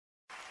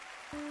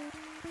So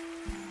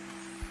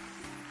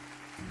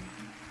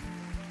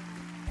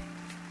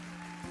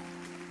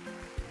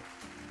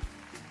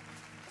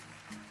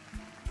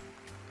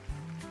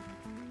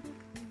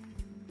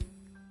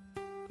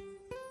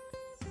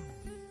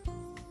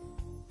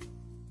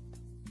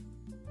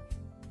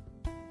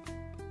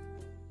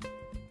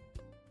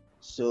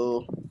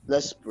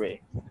let's pray.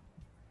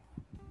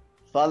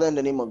 Father, in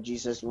the name of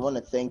Jesus, we want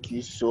to thank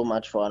you so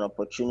much for an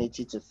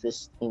opportunity to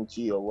feast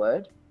into your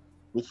word.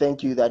 We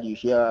thank you that you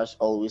hear us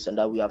always and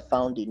that we are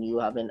found in you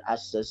having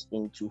access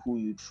into who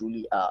you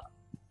truly are.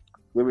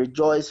 We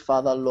rejoice,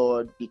 Father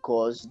Lord,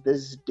 because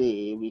this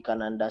day we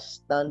can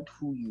understand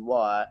who you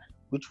are,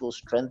 which will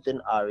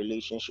strengthen our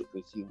relationship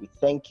with you. We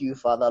thank you,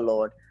 Father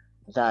Lord,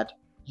 that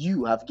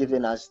you have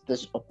given us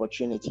this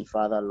opportunity,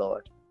 Father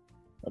Lord.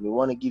 And we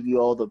want to give you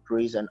all the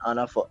praise and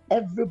honor for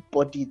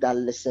everybody that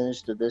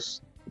listens to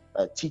this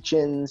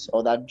teachings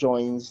or that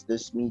joins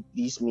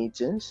these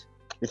meetings.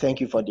 We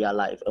thank you for their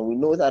life. And we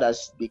know that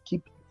as they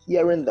keep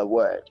hearing the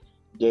word,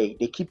 they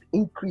keep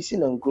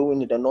increasing and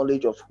growing in the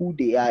knowledge of who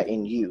they are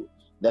in you,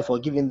 therefore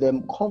giving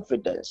them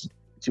confidence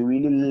to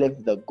really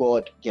live the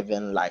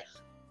God-given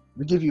life.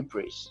 We give you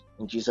praise.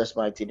 In Jesus'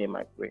 mighty name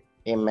I pray.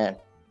 Amen.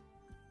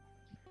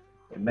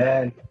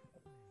 Amen.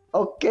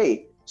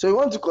 Okay. So we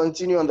want to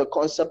continue on the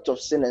concept of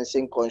sin and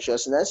sin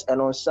consciousness.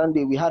 And on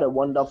Sunday, we had a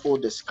wonderful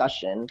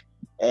discussion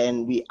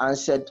and we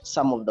answered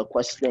some of the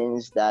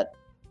questions that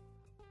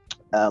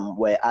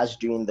were asked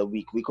during the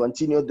week. We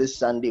continue this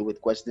Sunday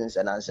with questions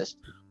and answers.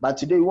 But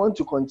today we want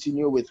to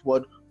continue with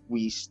what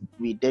we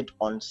did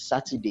on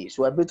Saturday.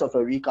 So a bit of a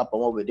recap on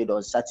what we did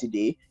on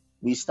Saturday.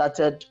 We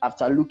started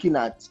after looking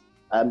at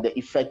the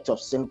effect of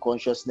sin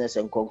consciousness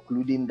and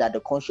concluding that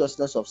the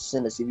consciousness of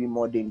sin is even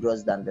more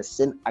dangerous than the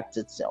sin act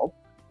itself.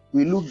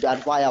 We looked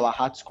at why our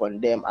hearts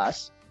condemn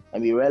us,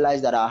 and we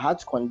realized that our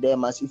hearts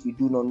condemn us if we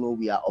do not know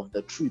we are of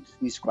the truth,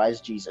 who is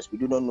Christ Jesus. We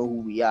do not know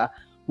who we are,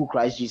 who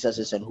Christ Jesus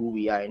is, and who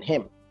we are in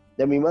him.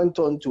 Then we went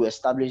on to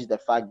establish the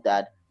fact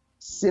that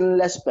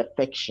sinless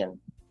perfection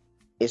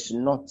is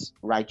not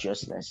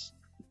righteousness.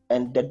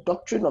 And the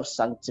doctrine of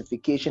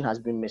sanctification has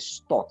been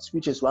mistaught,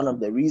 which is one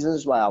of the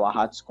reasons why our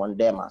hearts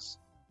condemn us.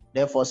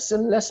 Therefore,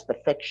 sinless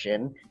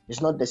perfection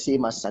is not the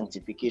same as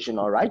sanctification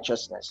or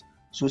righteousness.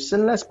 So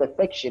sinless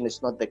perfection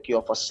is not the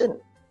cure for sin.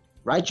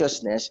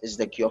 Righteousness is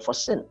the cure for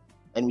sin.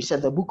 And we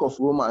said the book of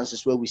Romans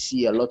is where we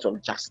see a lot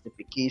of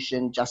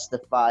justification,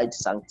 justified,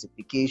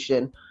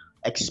 sanctification,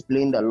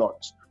 explained a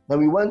lot. Then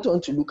we went on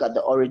to look at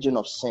the origin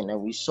of sin,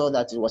 and we saw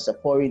that it was a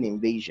foreign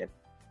invasion.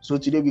 So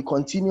today we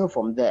continue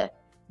from there,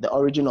 the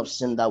origin of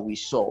sin that we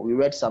saw. We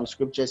read some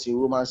scriptures in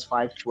Romans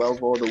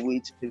 5:12 all the way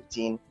to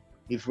 15.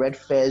 We've read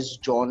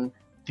 1 John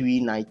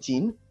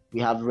 3:19. We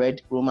have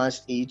read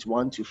Romans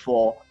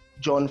 8:1-4.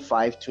 John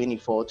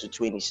 5:24 to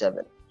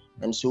 27.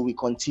 And so we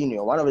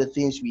continue. One of the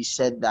things we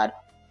said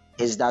that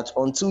is that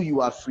until you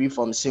are free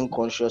from sin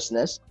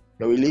consciousness,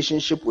 your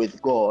relationship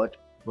with God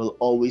will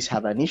always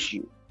have an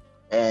issue.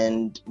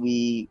 And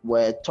we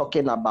were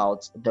talking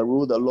about the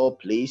role the law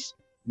plays.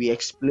 We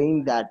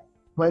explained that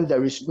when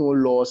there is no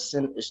law,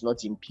 sin is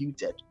not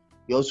imputed.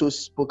 We also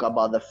spoke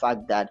about the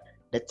fact that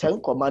the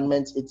Ten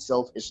Commandments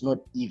itself is not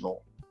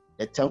evil.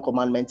 The Ten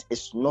Commandments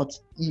is not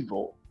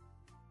evil.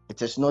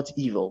 It is not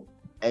evil.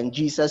 And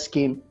Jesus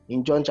came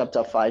in John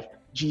chapter 5.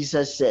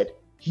 Jesus said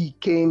he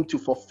came to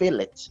fulfill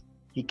it.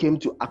 He came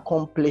to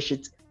accomplish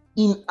it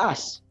in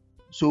us.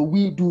 So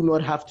we do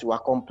not have to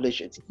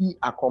accomplish it. He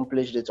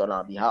accomplished it on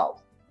our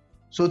behalf.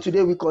 So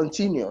today we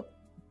continue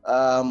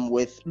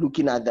with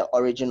looking at the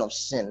origin of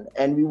sin.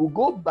 And we will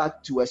go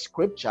back to a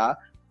scripture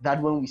that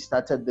when we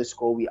started this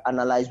call, we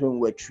analyzed when we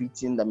were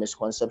treating the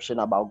misconception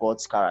about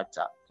God's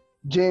character.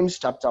 James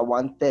chapter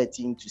 1,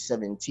 13 to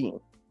 17.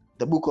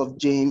 The book of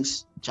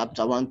James,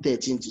 chapter 1,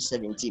 13 to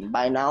 17.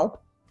 By now,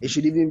 it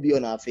should even be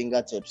on our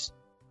fingertips.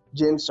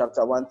 James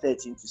chapter 1,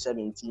 13 to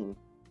 17,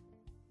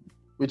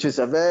 which is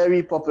a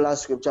very popular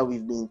scripture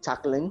we've been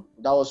tackling.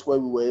 That was where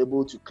we were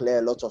able to clear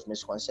a lot of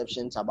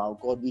misconceptions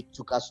about God, which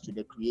took us to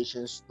the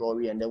creation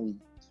story, and then we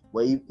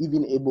were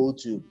even able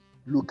to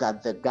look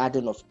at the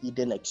Garden of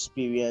Eden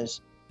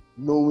experience,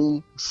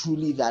 knowing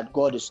truly that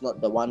God is not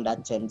the one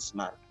that tempts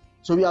man.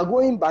 So we are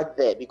going back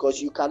there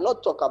because you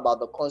cannot talk about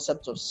the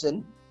concept of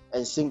sin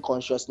and sin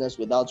consciousness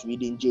without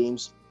reading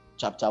James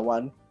chapter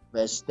 1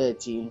 verse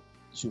 13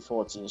 to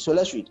 14. So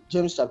let's read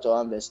James chapter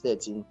 1 verse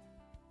 13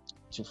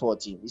 to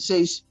 14. It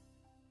says,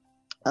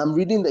 I'm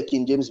reading the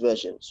King James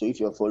version, so if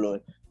you're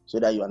following,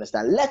 so that you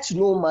understand. Let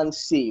no man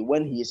say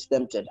when he is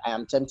tempted, I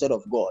am tempted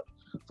of God.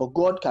 For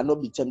God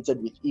cannot be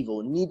tempted with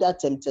evil, neither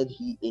tempted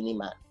he any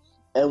man.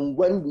 And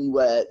when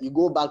you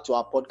go back to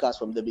our podcast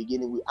from the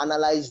beginning, we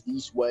analyzed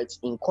these words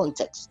in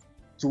context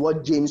to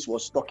what James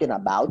was talking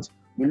about.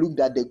 We looked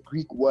at the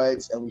Greek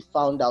words and we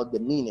found out the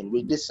meaning.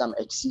 We did some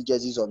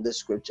exegesis on the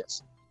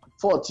scriptures.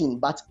 14,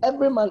 but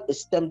every man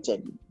is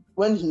tempted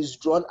when he is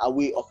drawn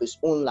away of his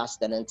own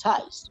lust and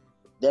enticed.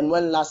 Then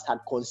when lust had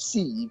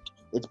conceived,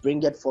 it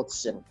bringeth forth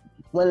sin.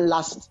 When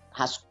lust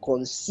has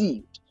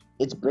conceived,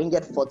 it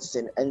bringeth forth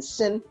sin. And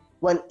sin,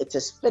 when it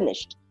is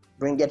finished,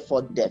 bringeth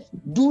forth death.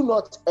 Do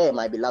not err,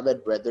 my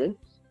beloved brethren.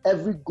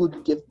 Every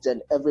good gift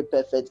and every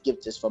perfect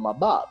gift is from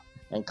above,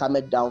 and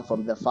cometh down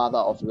from the Father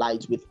of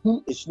lights, with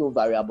whom is no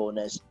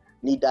variableness,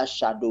 neither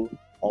shadow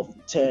of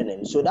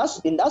turning. So that's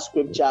in that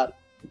scripture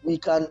we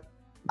can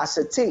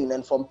ascertain,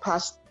 and from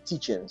past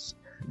teachings,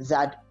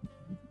 that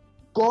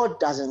God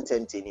doesn't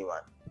tempt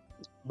anyone.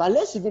 But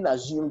let's even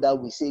assume that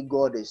we say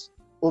God is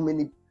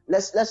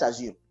let's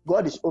assume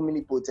God is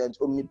omnipotent,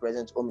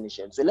 omnipresent,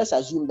 omniscient. So let's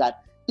assume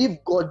that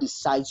if God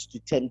decides to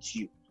tempt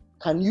you,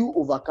 can you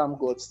overcome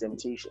God's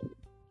temptation?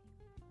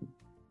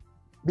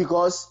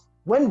 Because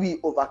when we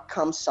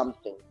overcome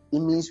something, it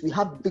means we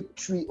have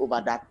victory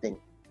over that thing.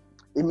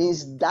 It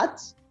means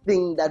that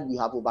thing that we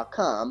have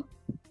overcome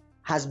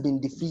has been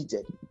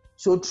defeated.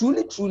 So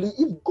truly,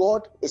 if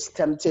God is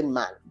tempting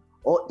man,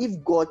 or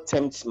if God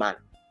tempts man,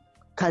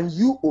 can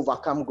you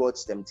overcome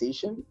God's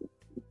temptation?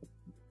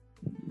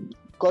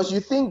 Because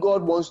you think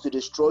God wants to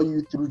destroy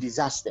you through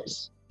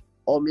disasters,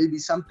 or maybe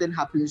something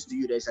happens to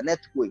you. There's an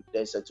earthquake,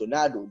 there's a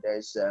tornado,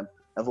 there's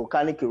a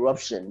volcanic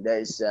eruption,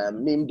 there's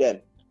name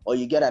them, or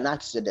you get an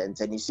accident,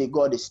 and you say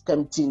God is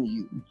tempting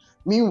you.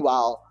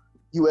 Meanwhile,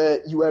 you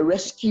were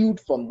rescued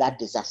from that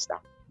disaster.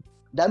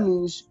 That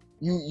means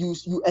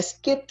you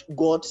escaped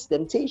God's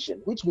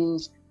temptation, which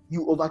means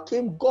you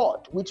overcame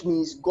God, which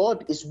means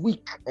God is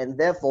weak, and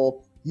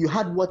therefore you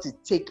had what it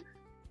takes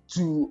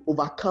to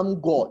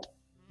overcome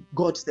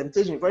God's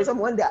temptation. For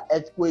example, when there are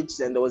earthquakes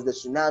and there was the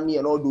tsunami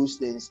and all those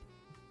things,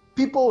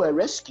 people were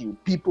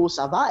rescued, people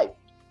survived.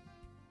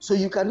 So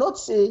you cannot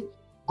say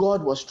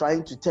God was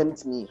trying to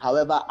tempt me.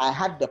 However, I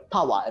had the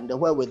power and the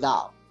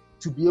wherewithal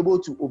to be able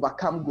to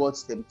overcome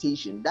God's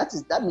temptation.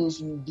 That means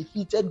you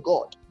defeated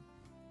God.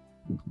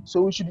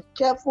 So we should be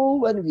careful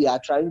when we are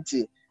trying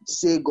to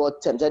say God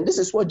tempts. And this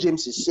is what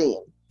James is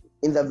saying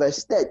in the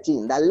verse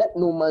 13, that let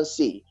no man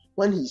say,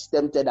 when he is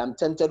tempted, I'm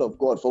tempted of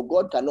God, for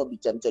God cannot be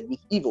tempted with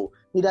evil,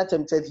 neither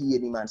tempted he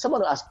any man.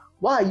 Someone will ask,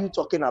 why are you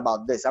talking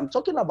about this? I'm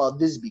talking about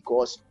this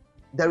because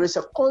there is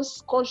a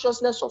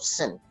consciousness of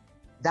sin,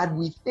 that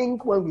we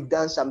think when we've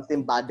done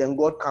something bad, then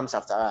God comes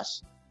after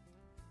us.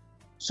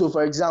 So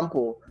for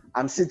example,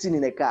 I'm sitting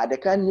in a car, the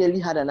car nearly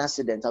had an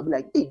accident. I'll be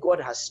like, hey, God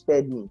has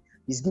spared me.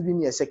 He's giving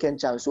me a second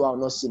chance, so I'll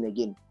not sin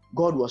again.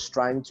 God was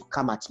trying to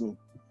come at me.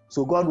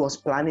 So God was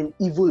planning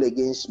evil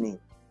against me.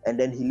 And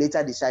then he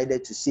later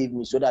decided to save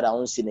me so that I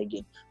won't sin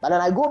again. But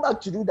then I go back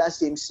to do that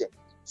same sin.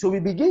 So we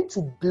begin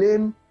to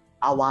blame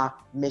our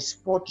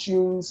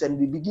misfortunes, and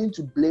we begin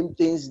to blame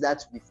things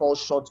that we fall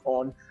short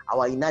on,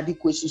 our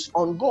inadequacies,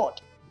 on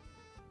God.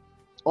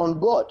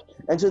 On God.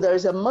 And so there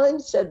is a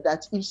mindset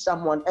that if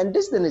someone, and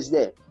this thing is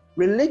there,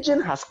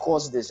 religion has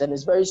caused this, and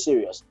it's very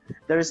serious.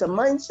 There is a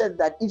mindset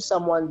that if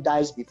someone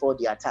dies before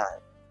their time,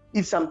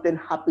 if something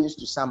happens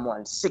to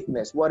someone,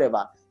 sickness,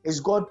 whatever,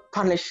 is God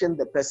punishing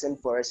the person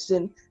for a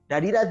sin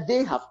that either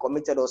they have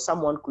committed or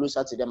someone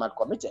closer to them had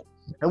committed.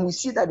 And we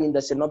see that in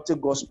the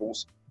Synoptic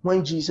Gospels,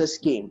 when Jesus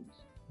came,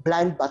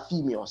 blind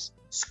Bartimaeus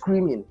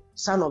screaming,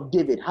 Son of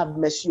David, have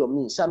mercy on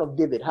me. Son of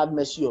David, have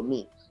mercy on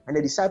me. And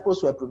the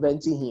disciples were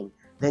preventing him.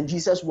 Then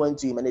Jesus went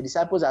to him, and the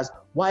disciples asked,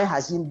 why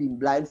has he been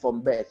blind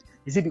from birth?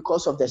 Is it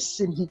because of the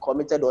sin he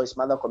committed or his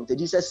mother committed?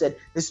 Jesus said,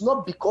 it's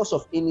not because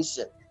of any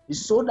sin.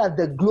 It's so that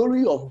the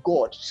glory of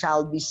God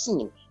shall be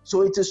seen.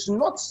 So it is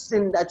not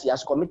sin that he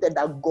has committed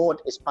that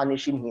God is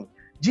punishing him.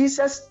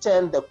 Jesus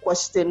turned the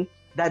question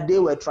that they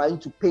were trying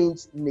to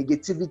paint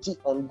negativity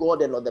on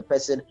God and on the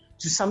person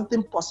to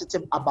something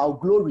positive about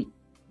glory.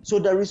 So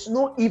there is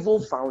no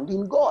evil found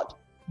in God.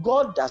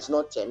 God does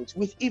not tempt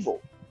with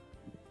evil.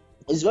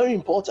 It's very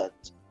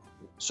important.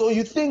 So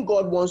you think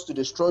God wants to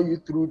destroy you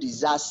through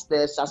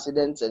disasters,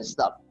 accidents, and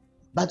stuff,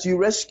 but you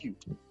were rescued.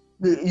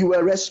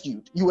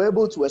 You were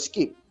able to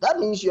escape. That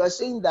means you are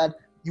saying that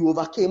you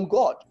overcame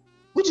God,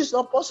 which is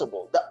not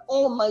possible. The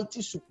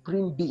Almighty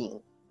Supreme Being,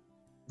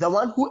 the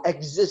one who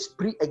exists,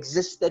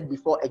 pre-existed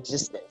before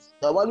existence,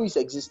 the one who is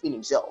existing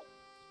himself,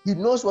 he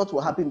knows what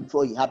will happen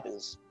before it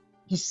happens.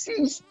 He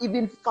sees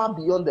even far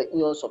beyond the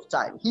eons of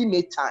time. He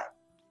made time.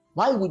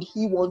 Why would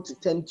he want to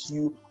tempt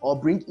you or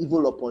bring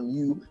evil upon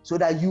you so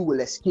that you will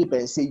escape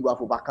and say you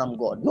have overcome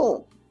God?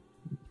 No.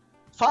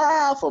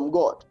 Far from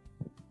God.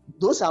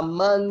 Those are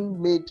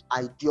man-made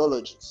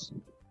ideologies.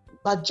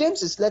 But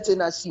James is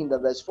letting us see in the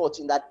verse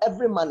 14 that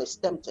every man is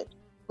tempted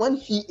when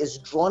he is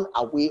drawn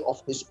away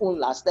of his own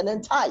lust and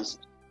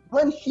enticed.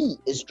 When he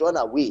is drawn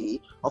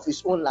away of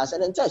his own lust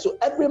and enticed. So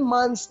every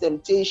man's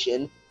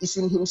temptation is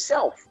in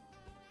himself.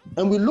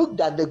 And we looked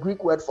at the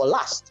Greek word for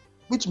lust,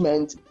 which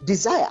meant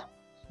desire.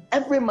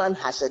 Every man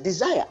has a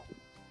desire.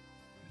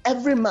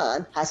 Every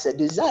man has a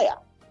desire.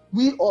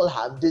 We all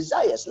have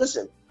desires.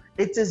 Listen,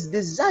 it is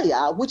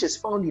desire which is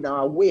found in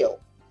our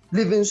will,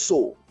 living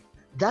soul,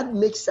 that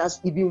makes us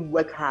even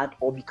work hard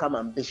or become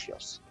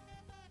ambitious.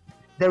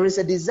 There is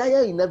a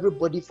desire in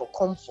everybody for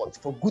comfort,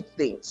 for good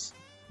things.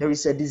 There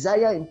is a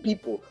desire in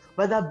people,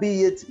 whether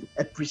be it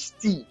a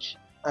prestige,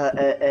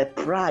 a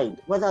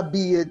pride, whether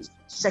be it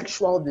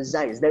sexual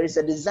desires. There is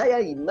a desire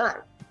in man.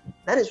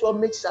 That is what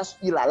makes us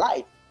feel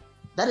alive.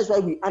 That is why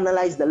we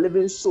analyze the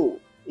living soul.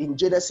 in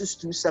Genesis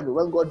 2:7,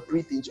 when God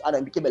breathed into Adam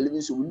and became a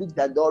living soul, we looked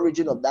at the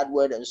origin of that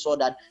word and saw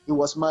that it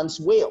was man's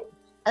will.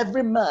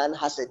 Every man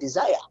has a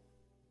desire.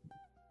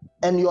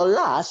 And your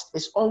lust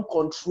is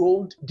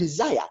uncontrolled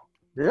desire.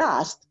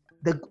 Lust,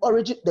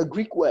 the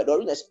Greek word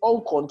origin is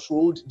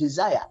uncontrolled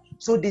desire.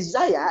 So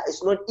desire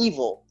is not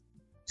evil.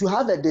 To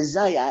have a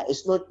desire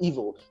is not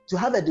evil. To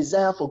have a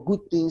desire for good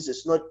things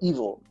is not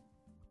evil.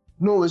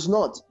 No, it's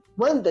not.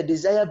 When the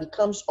desire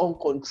becomes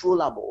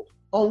uncontrollable,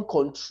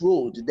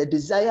 uncontrolled, the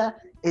desire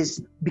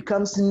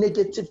becomes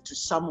negative to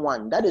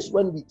someone. That is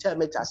when we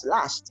term it as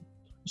lust.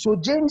 So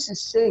James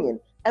is saying,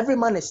 every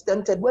man is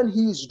tempted when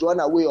he is drawn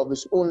away of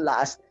his own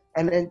lust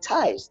and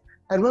enticed.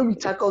 And when we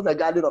tackled the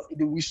Garden of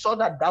Eden, we saw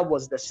that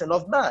was the sin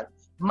of man.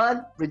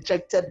 Man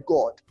rejected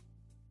God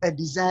and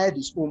desired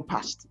his own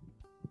past.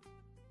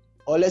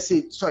 Or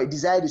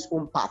desired his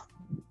own path.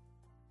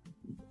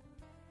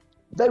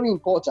 Very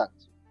important.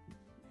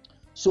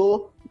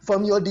 So,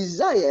 from your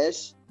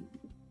desires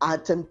are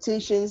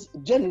temptations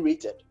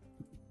generated.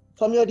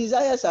 From your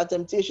desires are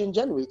temptation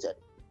generated.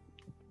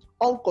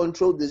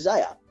 Uncontrolled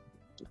desire.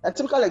 A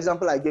typical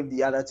example I gave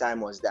the other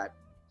time was that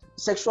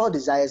sexual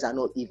desires are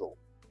not evil.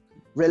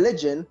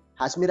 Religion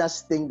has made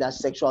us think that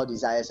sexual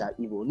desires are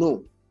evil.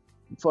 No.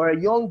 For a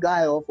young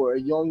guy or for a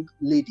young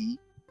lady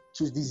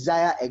to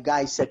desire a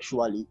guy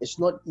sexually, it's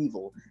not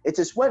evil. It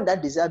is when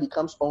that desire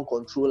becomes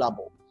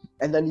uncontrollable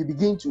and then you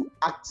begin to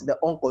act the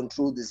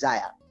uncontrolled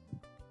desire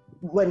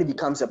when it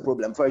becomes a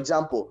problem. For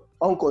example,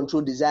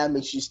 uncontrolled desire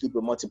makes you sleep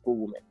with multiple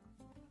women.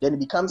 Then it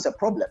becomes a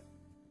problem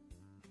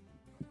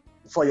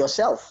for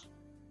yourself.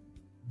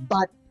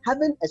 But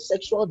having a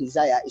sexual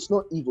desire is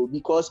not evil,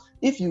 because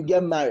if you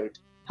get married,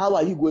 how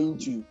are you going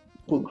to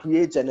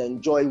procreate and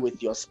enjoy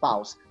with your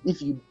spouse if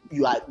you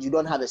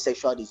don't have a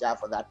sexual desire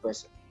for that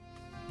person?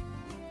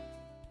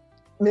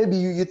 Maybe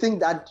you think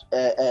that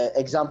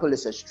example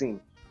is extreme,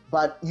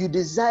 but you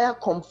desire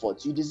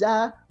comfort, you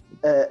desire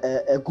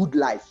a good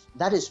life.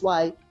 That is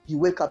why you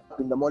wake up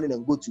in the morning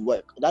and go to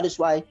work. That is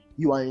why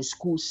you are in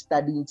school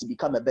studying to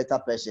become a better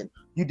person.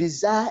 You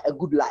desire a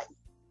good life.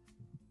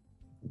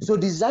 So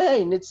desire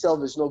in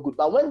itself is not good.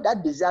 But when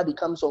that desire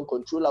becomes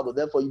uncontrollable,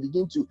 therefore you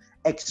begin to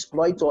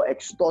exploit or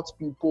extort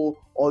people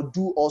or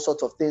do all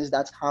sorts of things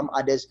that harm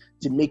others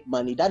to make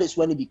money. That is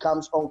when it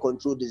becomes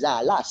uncontrolled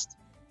desire, lust.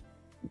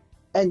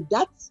 And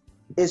that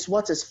is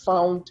what is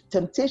found.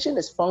 Temptation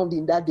is found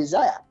in that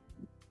desire.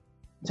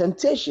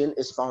 Temptation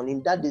is found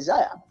in that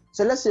desire.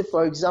 So let's say,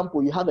 for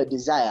example, you have a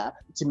desire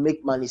to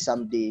make money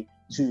someday,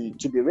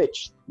 to be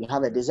rich. You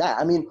have a desire.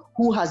 I mean,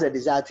 who has a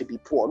desire to be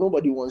poor?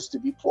 Nobody wants to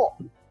be poor.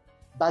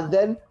 But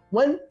then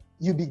when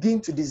you begin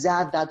to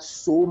desire that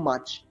so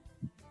much,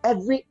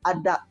 every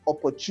other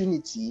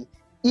opportunity,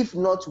 if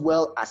not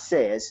well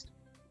assessed,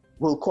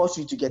 will cause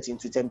you to get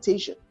into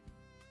temptation.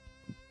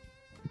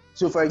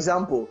 So, for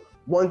example,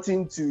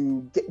 wanting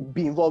to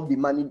be involved in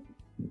money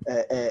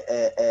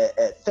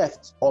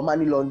theft or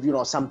money laundering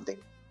or something,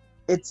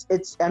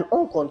 it's an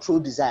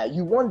uncontrolled desire.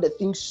 You want the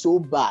thing so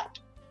bad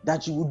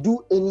that you will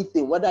do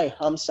anything, whether it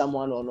harms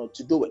someone or not,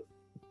 to do it.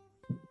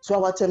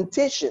 So our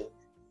temptation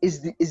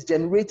is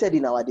generated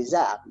in our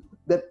desire.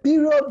 The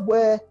period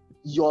where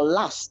your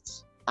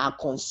lusts are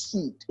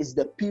conceived is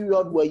the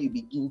period where you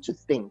begin to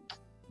think.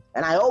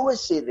 And I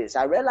always say this,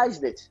 I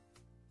realized it,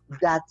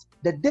 that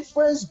the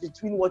difference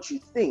between what you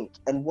think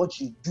and what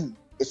you do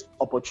is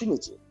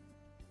opportunity.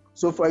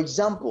 So for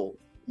example,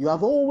 you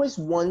have always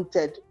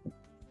wanted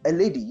a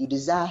lady, you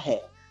desire her,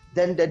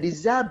 then the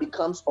desire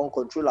becomes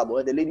uncontrollable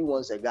and the lady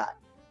wants a guy.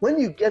 When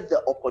you get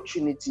the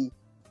opportunity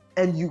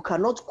and you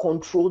cannot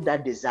control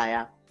that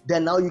desire,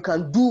 then now you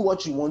can do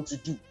what you want to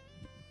do.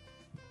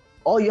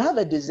 Or you have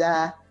a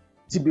desire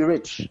to be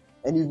rich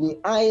and you've been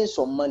eyeing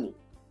some money,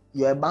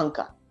 you're a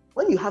banker.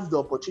 When you have the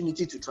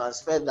opportunity to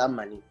transfer that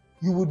money,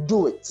 you will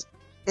do it.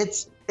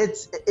 It's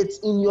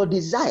in your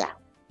desire.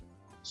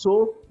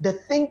 So the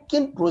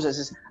thinking process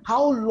is,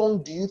 how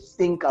long do you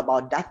think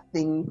about that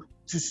thing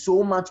to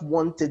so much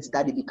want it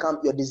that it becomes,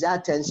 your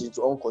desire turns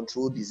into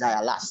uncontrolled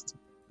desire, lust.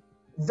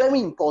 Very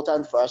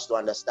important for us to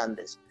understand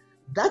this.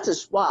 That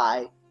is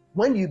why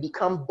when you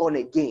become born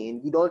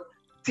again,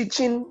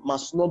 teaching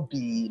must not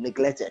be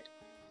neglected,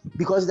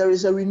 because there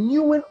is a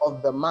renewing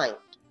of the mind.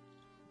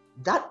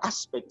 That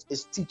aspect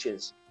is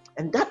teachers,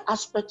 and that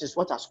aspect is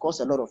what has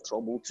caused a lot of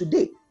trouble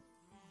today.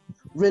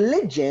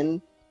 Religion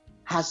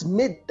has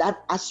made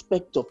that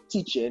aspect of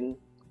teaching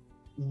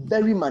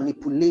very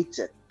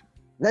manipulated.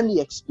 Let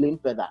me explain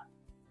further.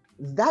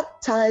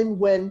 That time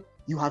when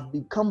you have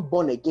become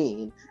born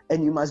again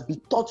and you must be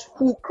taught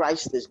who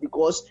Christ is,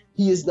 because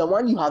he is the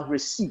one you have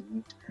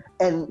received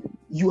and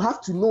you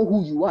have to know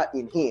who you are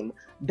in him.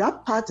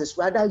 That part is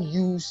rather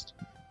used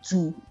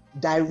to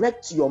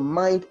direct your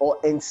mind or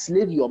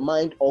enslave your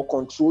mind or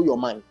control your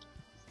mind.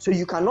 So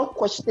you cannot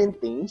question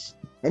things,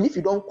 and if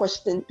you don't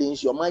question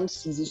things, your mind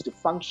ceases to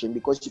function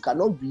because you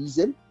cannot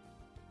reason.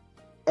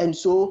 And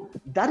so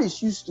that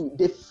is used to,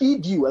 they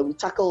feed you, and we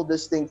tackle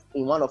this thing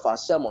in one of our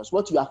sermons.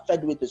 What you are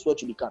fed with is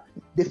what you become.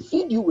 They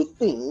feed you with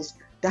things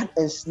that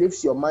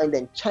enslaves your mind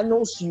and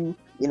channels you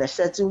in a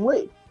certain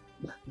way.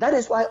 That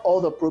is why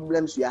all the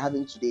problems we are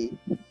having today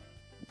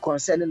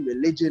concerning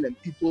religion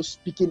and people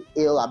speaking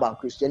ill about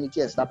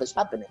Christianity and stuff is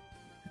happening.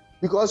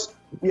 Because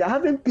we are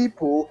having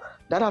people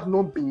that have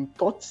not been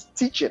taught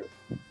teaching.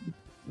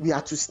 We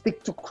are to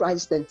stick to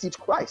Christ and teach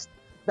Christ.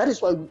 That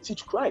is why we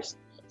teach Christ.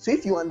 So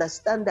if you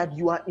understand that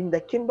you are in the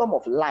kingdom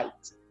of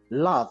light,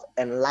 love,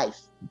 and life,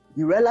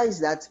 you realize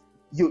that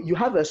you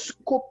have a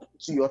scope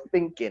to your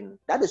thinking.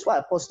 That is why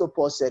Apostle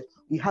Paul said,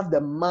 you have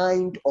the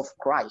mind of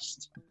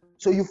Christ.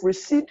 So you've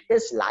received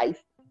his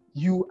life.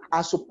 You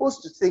are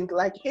supposed to think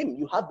like him.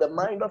 You have the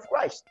mind of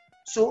Christ.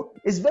 So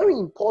it's very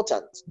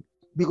important,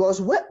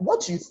 because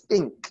what you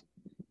think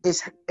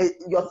is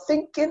your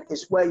thinking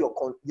is where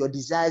your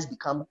desires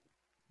become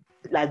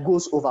like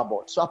goes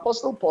overboard. So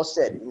Apostle Paul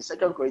said in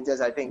 2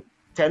 Corinthians, I think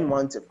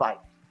 10:1-5,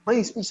 when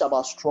he speaks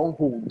about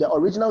stronghold, the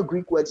original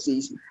Greek word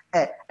says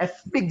a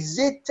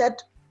fixated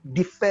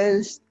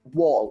defense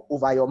wall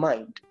over your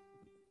mind.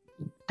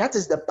 That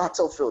is the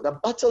battlefield. The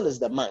battle is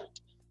the mind.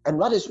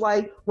 And that is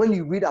why when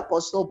you read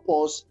Apostle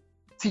Paul's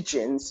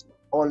teachings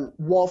on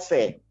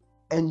warfare,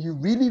 and you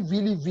really,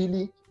 really,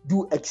 really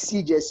do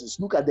exegesis,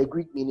 look at the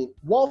Greek meaning.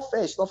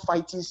 Warfare is not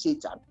fighting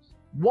Satan.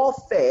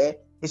 Warfare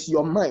is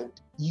your mind,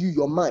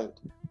 your mind,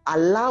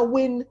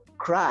 allowing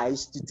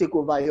Christ to take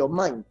over your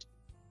mind,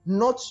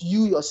 not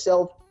you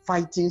yourself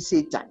fighting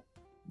Satan.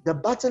 The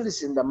battle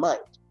is in the mind.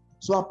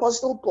 So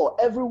Apostle Paul,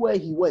 everywhere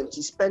he went,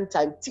 he spent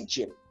time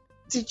teaching.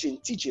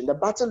 The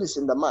battle is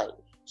in the mind.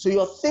 So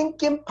your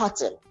thinking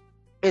pattern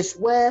is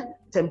where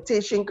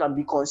temptation can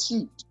be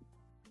conceived,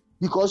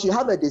 because you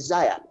have a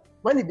desire.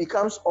 When it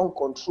becomes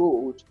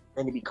uncontrolled,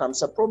 then it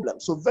becomes a problem.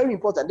 So very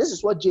important. This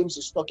is what James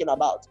is talking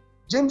about.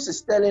 James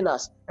is telling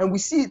us, and we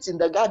see it in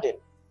the garden.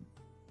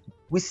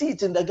 We see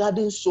it in the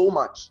garden so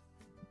much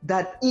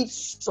that Eve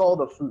saw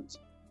the fruit.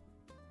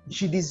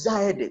 She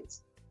desired it,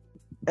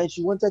 and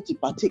she wanted to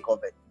partake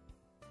of it.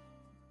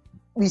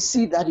 We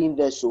see that in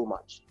there so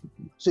much.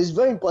 So it's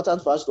very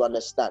important for us to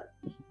understand.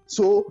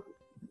 So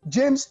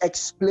James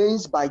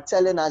explains by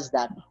telling us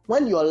that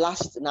when your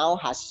lust now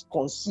has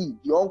conceived,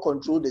 your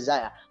uncontrolled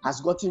desire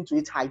has gotten to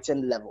its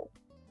heightened level,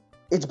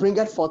 it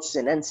bringeth forth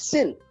sin, and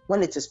sin,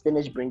 when it is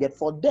finished, bringeth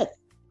forth death.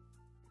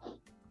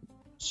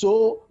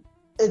 So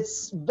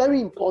it's very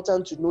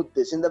important to note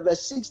this. In the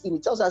verse 16,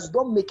 it tells us,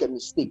 don't make a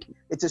mistake.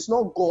 It is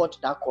not God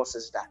that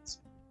causes that.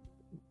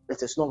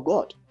 It is not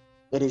God.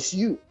 It is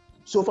you.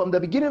 So from the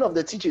beginning of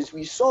the teachings,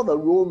 we saw the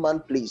role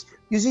man plays.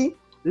 You see,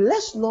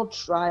 let's not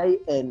try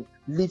and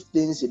leave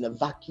things in a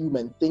vacuum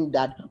and think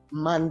that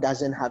man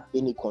doesn't have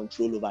any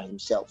control over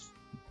himself.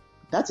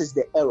 That is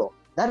the error.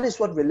 That is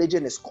what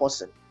religion is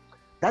causing.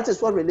 That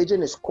is what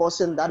religion is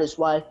causing. That is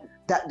why,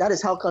 that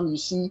is how come you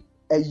see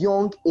a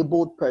young,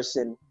 able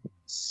person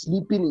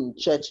sleeping in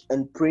church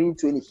and praying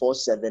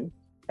 24/7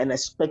 and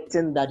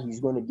expecting that he's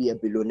going to be a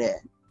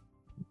billionaire.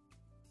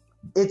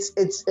 It's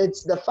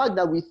the fact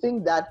that we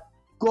think that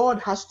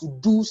God has to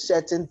do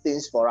certain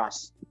things for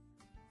us.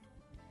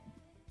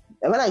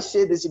 And when I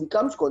say this, it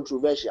becomes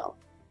controversial.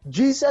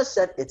 Jesus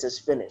said it is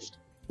finished.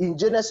 In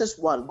Genesis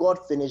 1,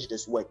 God finished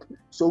his work.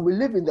 So we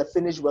live in the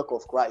finished work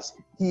of Christ.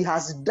 He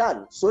has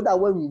done so that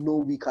when we know,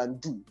 we can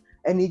do.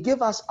 And he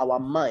gave us our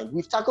mind.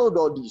 We've tackled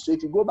all these. So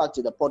if you go back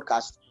to the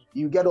podcast,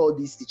 you get all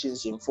these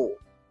teachings in full.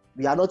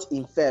 We are not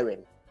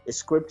inferring. It's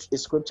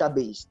scripture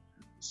based.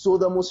 So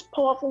the most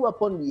powerful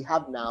weapon we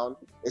have now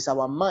is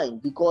our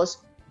mind, because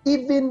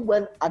even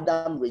when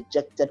Adam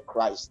rejected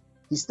Christ,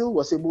 he still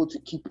was able to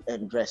keep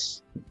and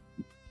dress.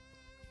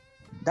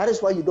 That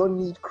is why you don't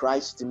need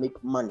Christ to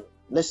make money.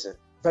 Listen,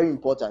 very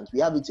important.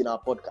 We have it in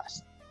our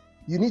podcast.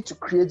 You need to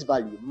create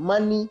value.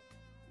 Money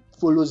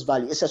follows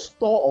value. It's a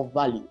store of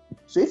value.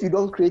 So if you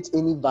don't create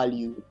any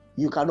value,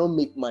 you cannot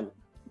make money.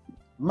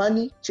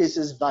 Money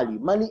chases value.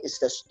 Money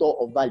is a store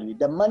of value.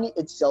 The money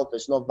itself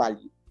is not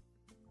value.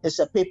 It's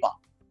a paper.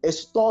 It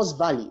stores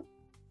value.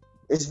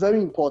 It's very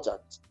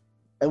important.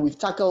 And we've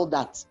tackled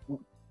that,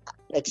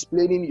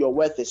 explaining your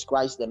worth is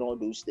Christ and all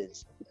those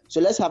things. So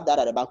let's have that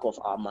at the back of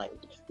our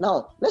mind.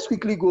 Now, let's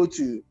quickly go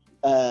to,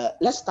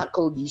 let's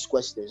tackle these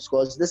questions,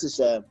 because this is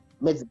a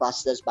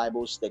Mythbusters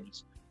Bible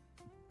Studies.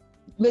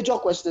 Major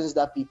questions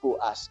that people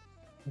ask.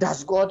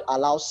 Does God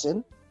allow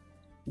sin?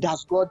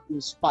 Does God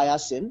inspire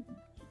sin?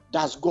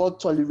 Does God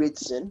tolerate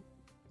sin?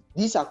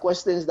 These are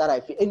questions that I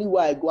feel,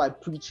 anywhere I go, I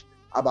preach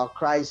about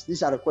Christ.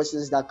 These are the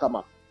questions that come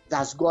up.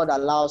 Does God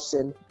allow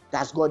sin?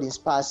 Does God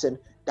inspire sin?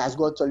 Does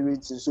God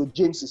tolerate sin? So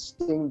James is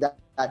saying that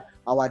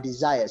our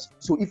desires.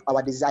 So if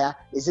our desire,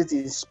 is it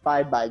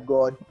inspired by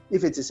God?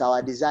 If it is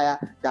our desire,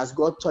 does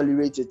God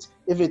tolerate it?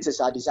 If it is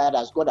our desire,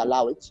 does God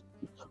allow it?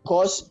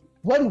 Because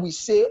when we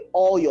say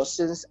all your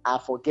sins are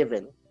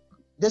forgiven,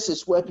 this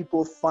is where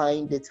people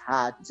find it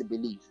hard to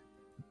believe.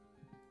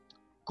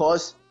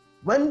 Because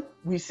when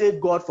we say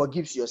God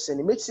forgives your sin,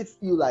 it makes it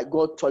feel like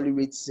God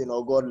tolerates sin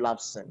or God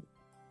loves sin.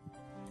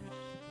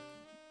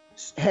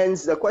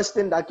 Hence, the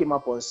question that came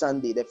up on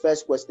Sunday, the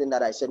first question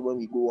that I said when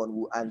we go on,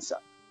 we'll answer,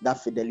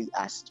 that Fidelity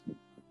asked.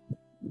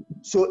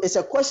 So it's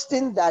a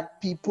question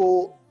that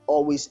people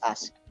always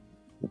ask.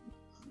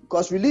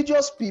 Because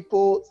religious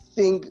people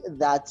think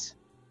that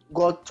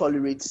God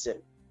tolerates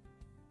sin.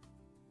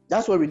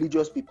 That's what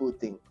religious people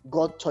think.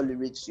 God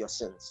tolerates your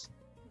sins.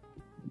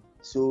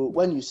 So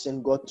when you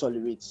sin, God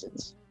tolerates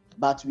it.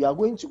 But we are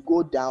going to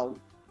go down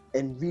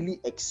and really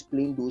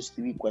explain those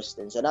three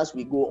questions. And as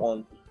we go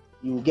on,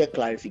 you will get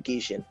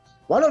clarification.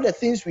 One of the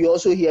things we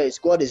also hear is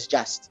God is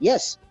just.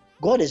 Yes,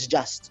 God is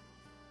just.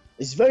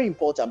 It's very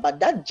important. But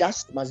that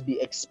just must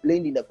be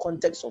explained in the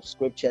context of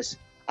scriptures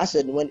as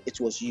and when it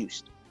was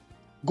used.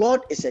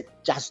 God is a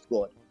just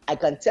God. I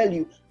can tell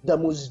you the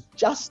most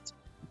just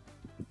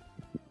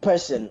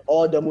person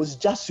or the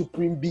most just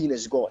supreme being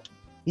is God.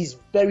 He's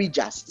very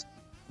just.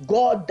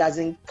 God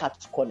doesn't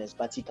cut corners,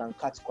 but he can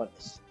cut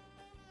corners.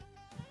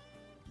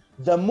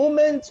 The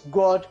moment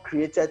God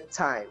created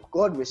time,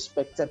 God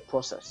respected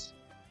process.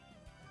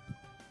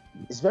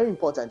 It's very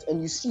important.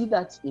 And you see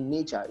that in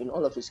nature, in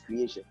all of his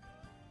creation.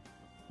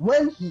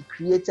 When he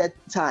created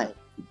time,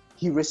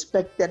 he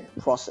respected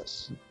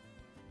process.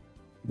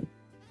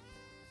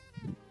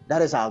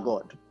 That is our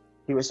God.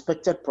 He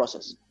respected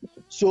process.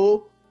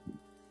 So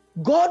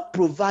God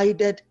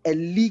provided a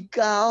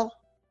legal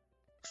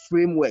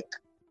framework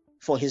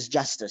for his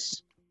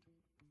justice.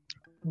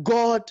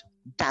 God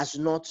does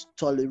not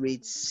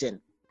tolerate sin.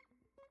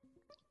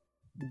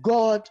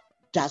 God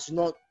does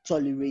not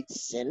tolerate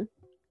sin,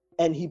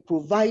 and he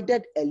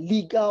provided a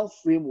legal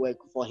framework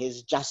for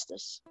his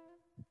justice.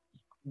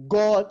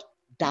 God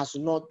does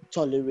not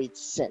tolerate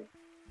sin.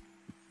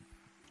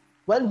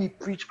 When we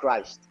preach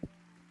Christ,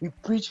 we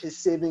preach his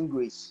saving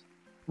grace.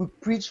 We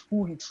preach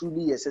who he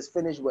truly is, his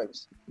finished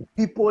works.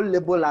 People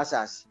label us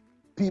as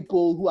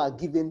people who are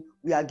giving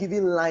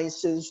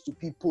license to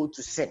people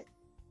to sin.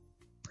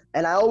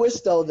 And I always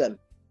tell them,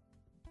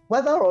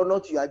 whether or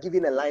not you are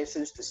given a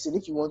license to sin,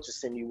 if you want to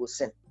sin, you will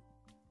sin.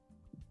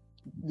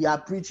 We are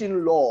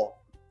preaching law,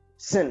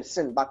 sin,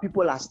 but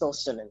people are still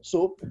sinning.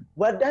 So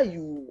whether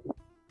you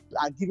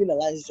are given a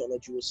license or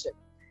not, you will sin.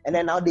 And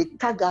then now they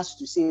tag us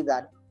to say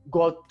that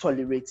God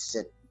tolerates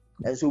sin.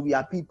 And so we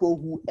are people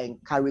who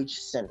encourage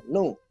sin.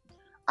 No,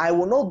 I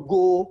will not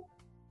go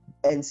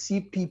and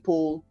see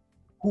people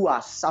who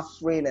are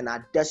suffering and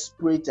are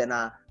desperate and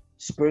are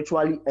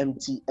spiritually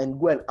empty and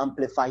go and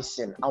amplify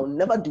sin. I will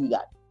never do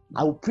that.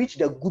 I will preach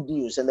the good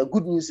news, and the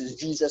good news is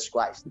Jesus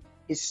Christ,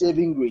 his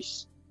saving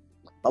grace.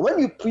 But when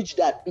you preach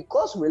that,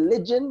 because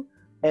religion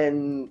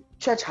and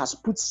church has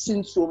put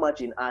sin so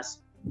much in us,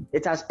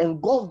 it has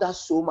engulfed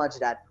us so much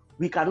that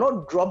we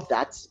cannot drop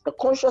that. The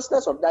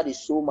consciousness of that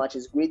is so much,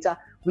 is greater.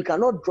 We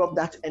cannot drop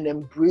that and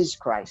embrace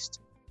Christ.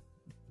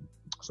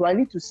 So I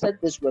need to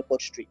set this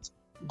record straight.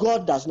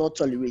 God does not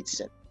tolerate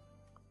sin.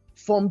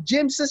 From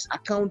James's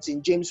account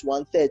in James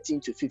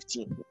 1:13 to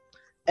 15,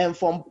 and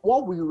from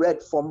what we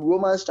read from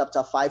Romans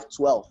chapter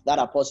 5:12, that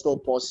Apostle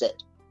Paul said,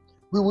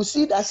 we will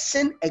see that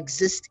sin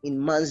exists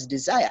in man's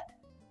desire.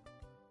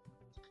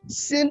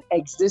 Sin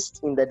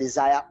exists in the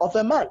desire of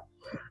a man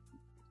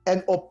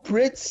and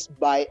operates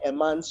by a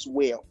man's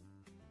will.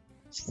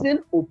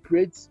 Sin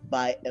operates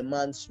by a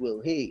man's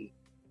will. Hey,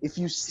 if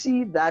you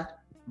see that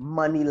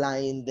money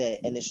lying there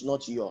and it's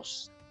not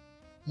yours,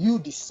 you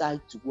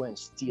decide to go and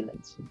steal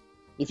it.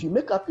 If you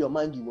make up your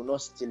mind you will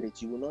not steal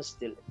it, you will not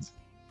steal it.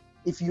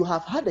 If you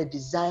have had a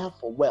desire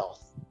for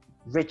wealth,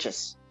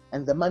 riches,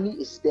 and the money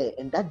is there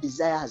and that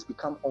desire has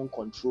become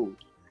uncontrolled,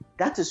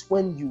 that is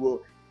when you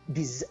will,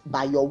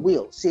 by your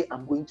will, say,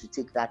 I'm going to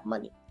take that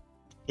money.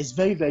 It's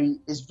very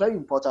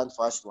important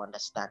for us to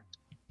understand.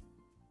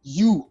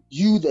 You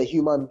the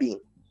human being,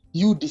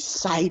 you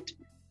decide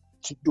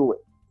to do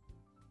it.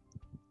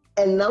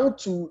 And now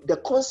to the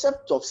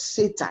concept of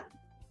Satan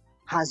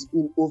has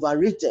been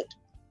overrated.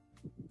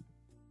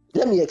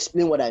 Let me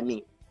explain what I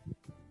mean.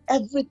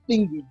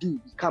 Everything we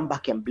do, we come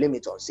back and blame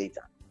it on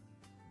Satan.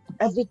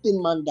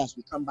 Everything man does,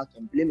 we come back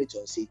and blame it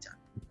on Satan,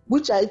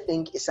 which I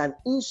think is an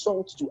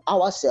insult to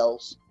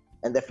ourselves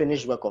and the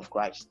finished work of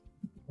Christ.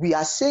 We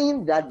are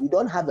saying that we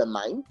don't have a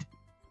mind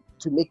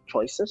to make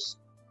choices.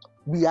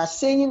 We are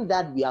saying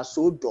that we are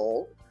so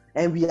dull,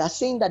 and we are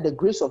saying that the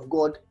grace of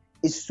God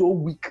is so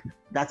weak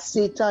that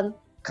Satan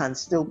can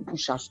still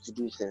push us to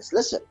do things.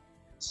 Listen,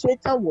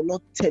 Satan will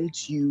not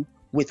tempt you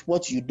with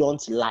what you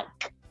don't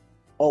like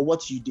or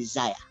what you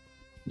desire.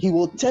 He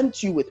will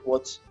tempt you with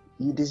what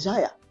you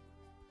desire.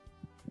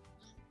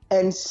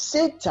 And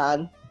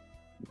Satan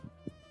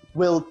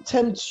will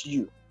tempt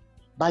you,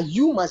 but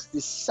you must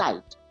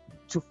decide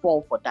to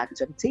fall for that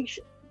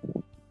temptation.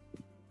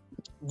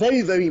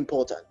 Very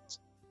important.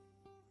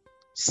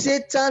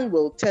 Satan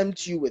will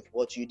tempt you with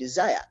what you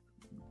desire.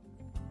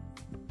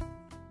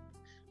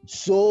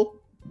 So,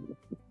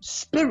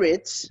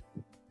 spirits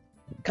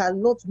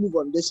cannot move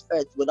on this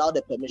earth without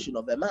the permission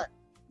of a man.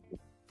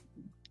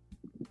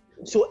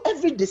 So,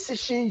 every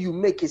decision you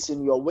make is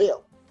in your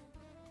will.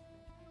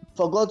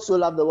 For God so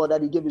loved the world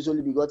that he gave his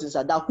only begotten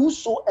Son, that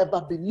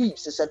whosoever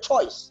believes, is a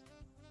choice,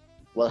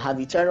 will have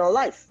eternal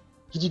life.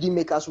 He didn't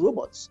make us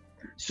robots.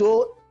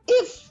 So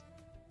if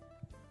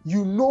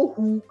you know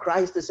who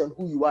Christ is and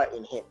who you are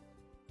in him,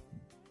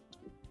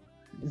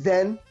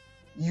 then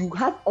you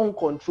have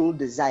uncontrolled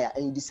desire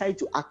and you decide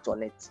to act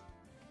on it,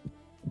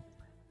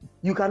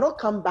 you cannot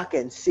come back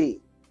and say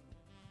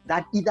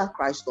that either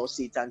Christ or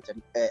Satan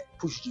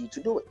pushed you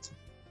to do it.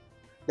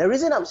 The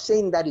reason I'm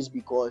saying that is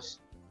because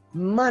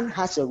man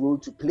has a role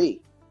to play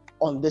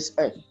on this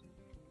earth.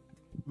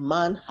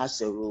 Man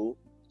has a role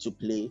to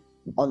play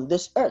on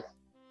this earth.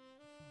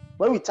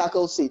 When we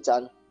tackle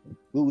Satan,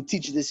 we will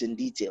teach this in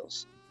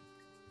details.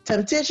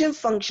 Temptation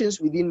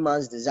functions within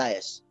man's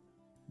desires.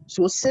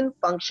 So sin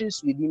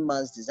functions within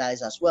man's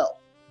desires as well.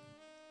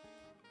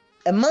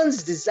 A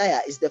man's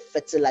desire is the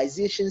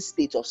fertilization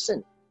state of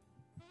sin.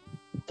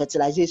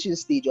 Fertilization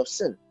stage of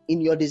sin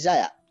in your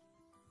desire.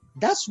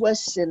 That's where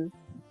sin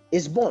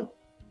is born.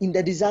 In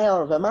the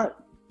desire of a man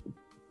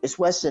is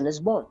where sin is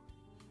born.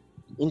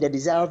 In the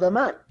desire of a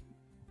man.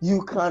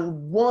 You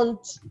can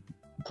want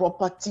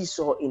properties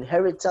or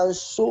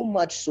inheritance so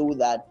much so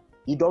that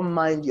you don't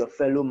mind your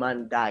fellow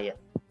man dying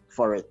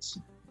for it,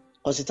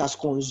 because it has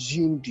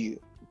consumed you.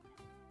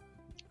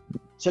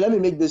 So let me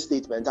make this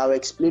statement. I'll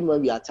explain when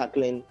we are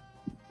tackling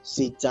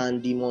Satan,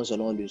 demons,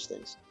 and all those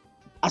things.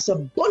 As a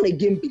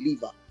born-again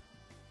believer,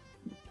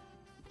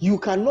 you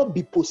cannot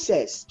be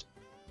possessed,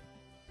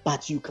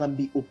 but you can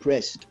be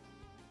oppressed.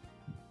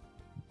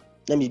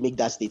 Let me make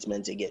that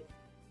statement again,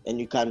 and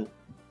you can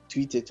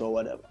tweet it or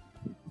whatever.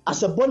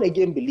 As a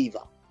born-again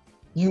believer,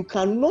 you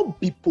cannot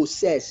be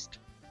possessed,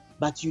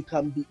 but you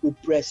can be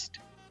oppressed.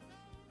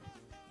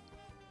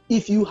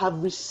 If you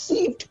have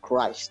received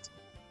Christ,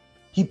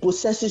 He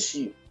possesses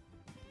you.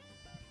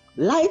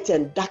 Light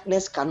and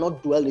darkness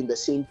cannot dwell in the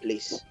same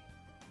place,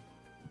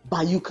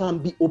 but you can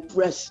be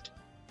oppressed.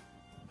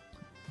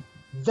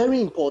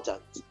 Very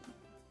important.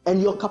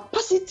 And your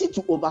capacity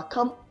to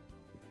overcome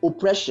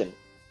oppression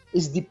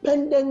is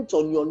dependent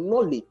on your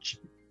knowledge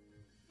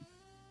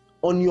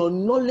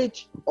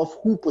of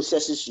who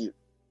possesses you.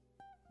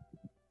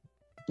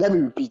 Let me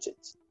repeat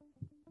it.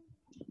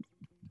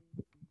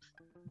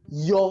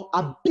 Your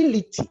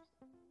ability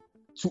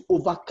to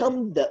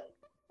overcome the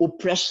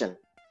oppression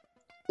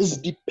is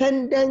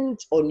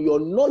dependent on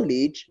your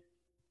knowledge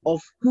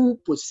of who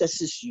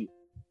possesses you.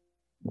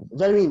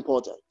 Very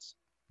important.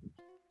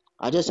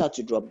 I just had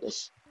to drop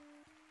this.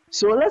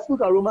 So let's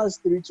look at Romans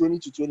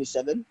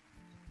 3:20-27.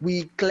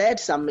 We cleared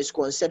some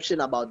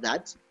misconception about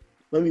that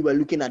when we were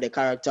looking at the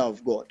character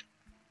of God.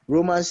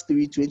 Romans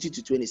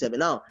 3:20-27.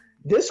 Now,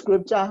 this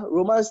scripture,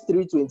 Romans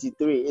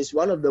 3:23, is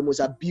one of the most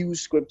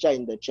abused scripture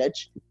in the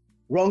church.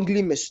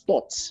 Wrongly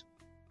mistaught.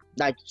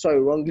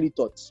 Wrongly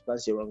taught. Can't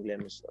say wrongly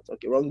mistaught.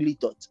 Okay, wrongly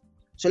taught.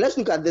 So let's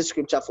look at this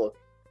scripture for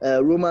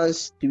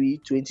Romans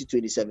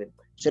 3:20-27,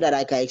 so that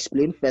I can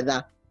explain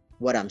further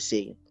what I'm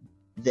saying.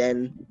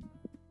 Then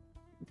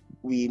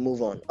we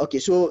move on. Okay,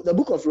 so the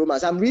book of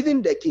Romans, I'm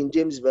reading the King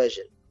James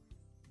Version.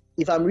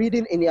 If I'm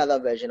reading any other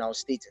version, I'll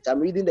state it. I'm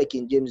reading the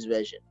King James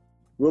Version.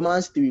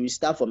 Romans 3, we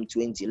start from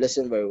 20.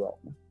 Listen very well.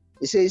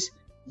 It says,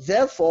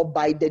 therefore,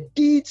 by the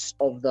deeds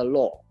of the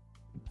law,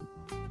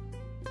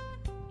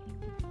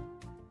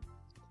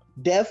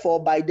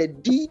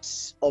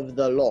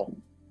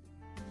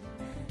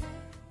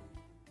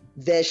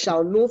 there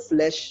shall no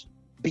flesh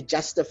be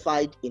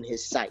justified in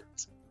his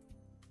sight.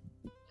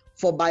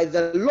 For by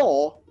the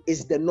law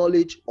is the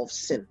knowledge of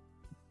sin.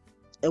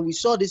 And we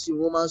saw this in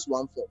Romans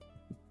 1:4.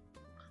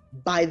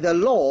 By the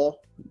law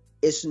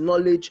is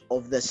knowledge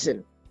of the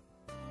sin.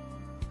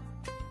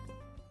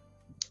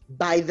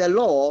 By the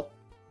law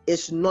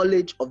is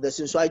knowledge of the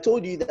sin. So I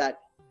told you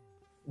that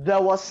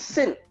there was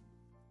sin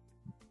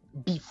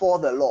before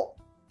the law.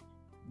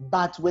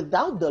 But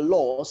without the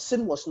law,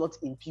 sin was not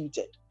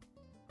imputed.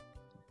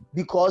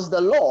 Because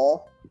the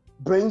law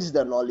brings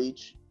the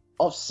knowledge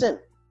of sin.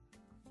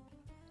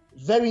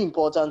 Very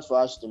important for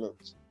us to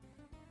note.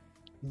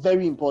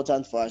 Very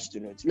important for us to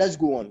note. Let's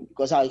go on,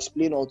 because I'll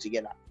explain all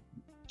together.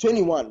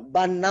 21.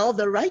 But now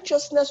the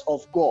righteousness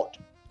of God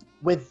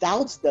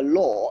without the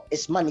law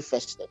is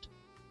manifested.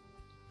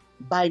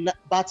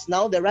 But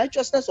now the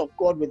righteousness of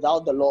God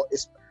without the law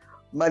is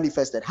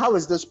manifested. How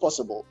is this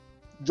possible?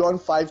 John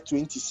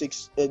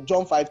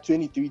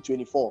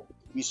 5:23-24.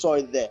 We saw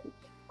it there.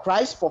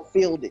 Christ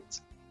fulfilled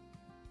it.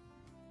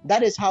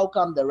 That is how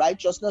come the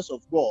righteousness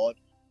of God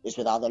is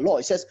without the law.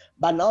 It says,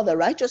 but now the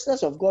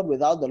righteousness of God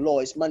without the law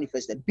is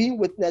manifested, being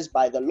witnessed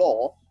by the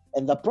law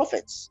and the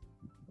prophets.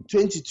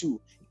 22.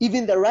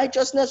 Even the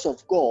righteousness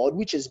of God,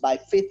 which is by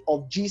faith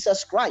of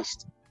Jesus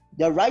Christ.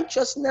 The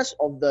righteousness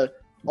of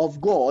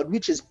God,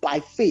 which is by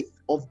faith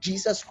of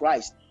Jesus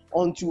Christ,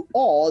 unto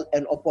all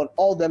and upon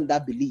all them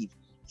that believe.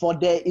 For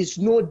there is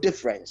no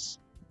difference.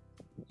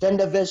 Then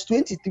the verse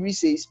 23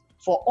 says,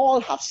 for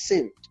all have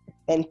sinned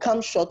and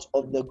come short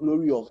of the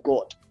glory of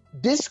God.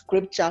 This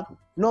scripture,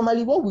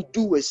 normally what we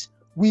do is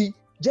we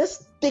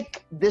just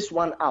take this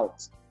one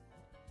out.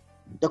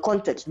 The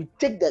context, we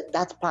take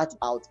that part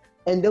out,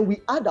 and then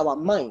we add our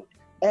mind.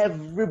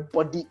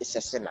 Everybody is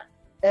a sinner.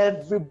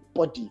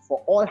 Everybody,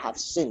 for all have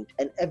sinned,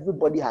 and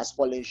everybody has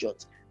fallen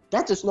short.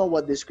 That is not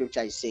what this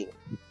scripture is saying.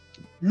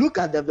 Look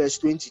at the verse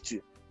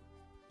 22.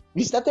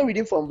 We started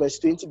reading from verse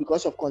 20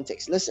 because of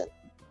context. Listen.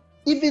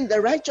 even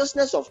the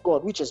righteousness of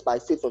God, which is by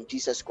faith of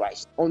Jesus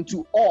Christ,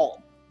 unto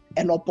all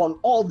and upon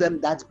all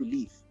them that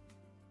believe.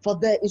 For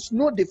there is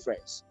no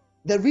difference.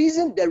 The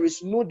reason there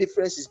is no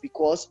difference is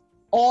because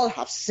all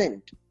have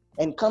sinned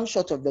and come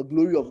short of the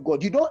glory of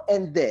God. You don't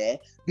end there,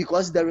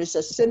 because there is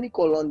a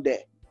semicolon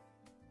there,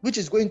 which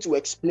is going to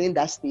explain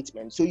that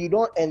statement. So you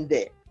don't end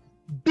there.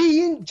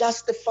 Being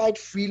justified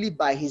freely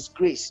by his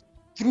grace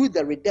through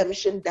the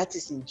redemption that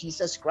is in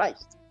Jesus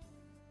Christ.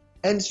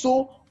 And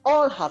so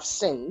all have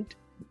sinned,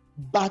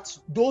 but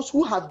those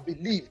who have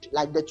believed,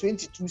 like the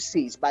 22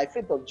 says, by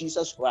faith of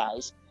Jesus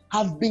Christ,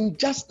 have been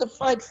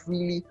justified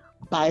freely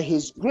by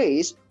his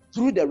grace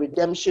through the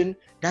redemption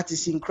that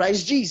is in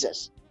Christ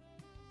Jesus.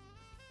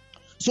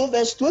 So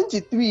verse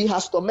 23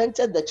 has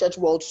tormented the church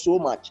world so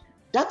much.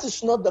 That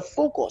is not the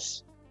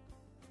focus.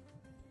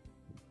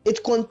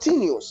 It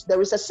continues.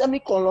 There is a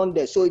semicolon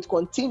there, so it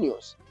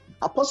continues.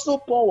 Apostle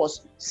Paul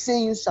was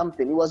saying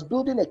something. He was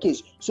building a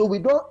case. So we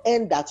don't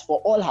end that for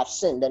all have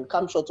sinned and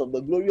come short of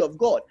the glory of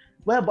God,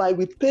 whereby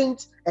we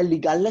paint a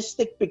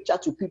legalistic picture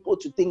to people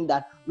to think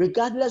that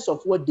regardless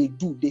of what they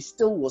do, they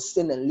still will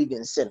sin and live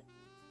in sin.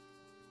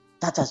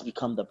 That has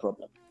become the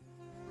problem.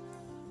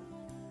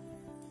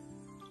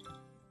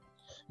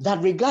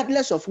 That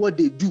regardless of what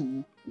they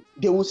do,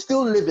 they will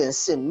still live in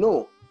sin.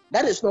 No,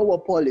 that is not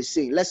what Paul is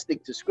saying. Let's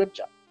stick to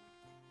scripture.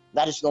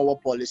 That is not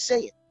what Paul is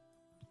saying.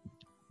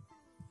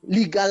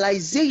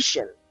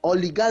 Legalization or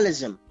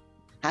legalism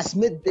has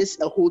made this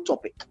a whole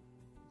topic,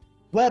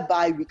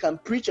 whereby we can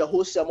preach a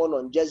whole sermon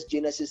on just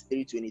Genesis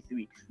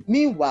 3:23.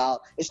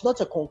 Meanwhile, it's not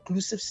a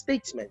conclusive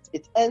statement.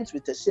 It ends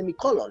with a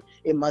semicolon.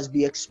 It must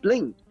be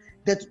explained.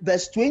 That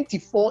verse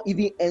 24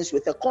 even ends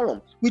with a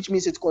column, which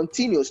means it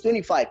continues.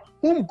 25,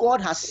 whom God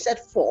has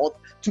set forth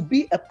to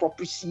be a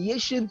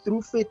propitiation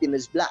through faith in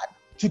his blood,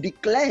 to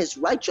declare his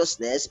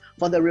righteousness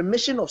for the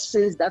remission of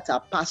sins that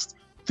are past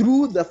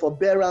through the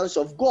forbearance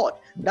of God.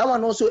 That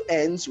one also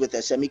ends with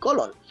a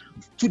semicolon.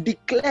 To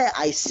declare,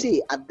 I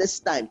say, at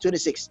this time,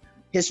 26,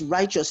 his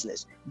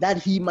righteousness,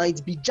 that he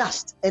might be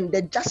just and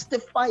the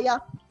justifier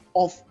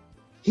of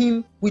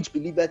him which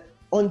believeth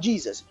on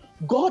Jesus.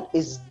 God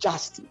is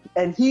just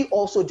and he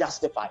also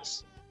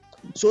justifies.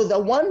 So the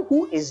one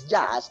who is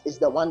just is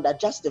the one that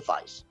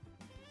justifies.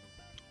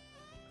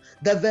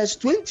 The verse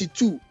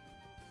 22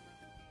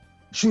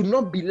 should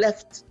not be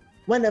left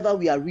whenever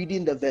we are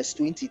reading the verse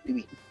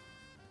 23.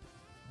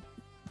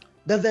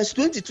 The verse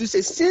 22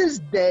 says, since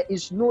there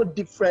is no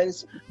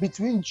difference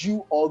between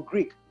Jew or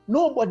Greek,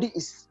 nobody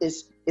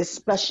is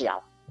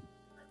special.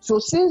 So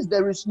since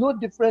there is no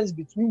difference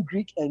between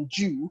Greek and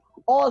Jew,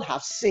 all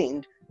have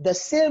sinned the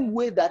same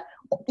way that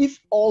if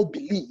all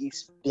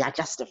believes, they are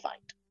justified.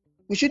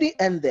 We shouldn't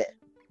end there.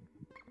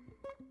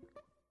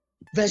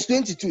 Verse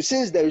 22,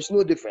 since there is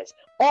no difference,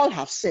 all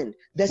have sinned.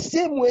 The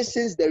same way,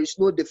 since there is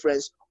no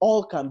difference,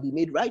 all can be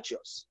made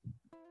righteous.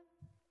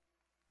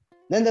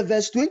 Then the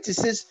verse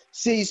 26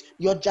 says,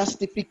 your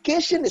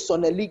justification is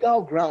on a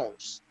legal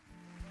grounds.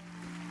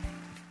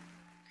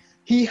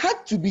 He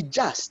had to be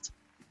just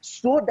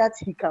so that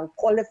he can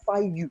qualify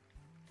you.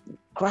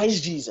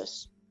 Christ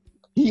Jesus.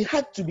 He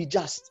had to be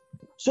just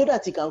so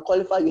that he can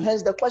qualify you.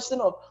 Hence the question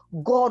of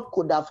God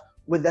could have,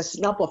 with the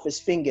snap of his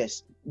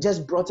fingers,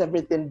 just brought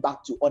everything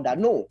back to order.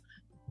 No,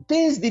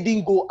 things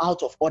didn't go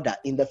out of order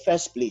in the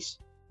first place.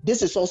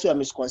 This is also a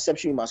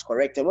misconception you must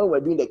correct. And when we're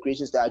doing the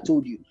creations that I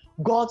told you,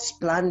 God's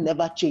plan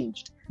never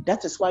changed.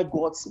 That is why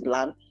God's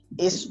plan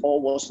is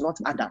or was not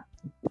Adam.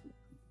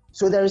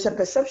 So there is a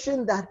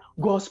perception that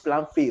God's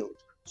plan failed.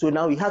 So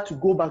now we have to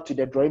go back to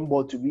the drawing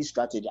board to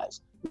re-strategize.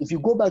 If you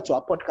go back to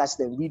our podcast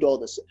and read all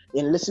this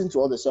and listen to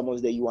all the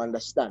sermons, that you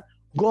understand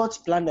God's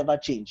plan never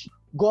changed.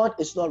 God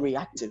is not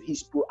reactive,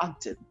 he's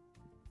proactive.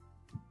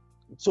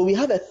 So we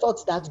have a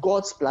thought that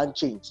God's plan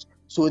changed.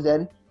 So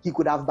then he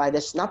could have, by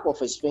the snap of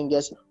his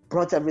fingers,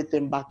 brought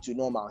everything back to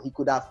normal. He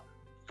could have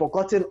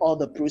forgotten all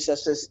the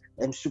processes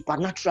and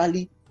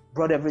supernaturally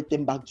brought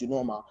everything back to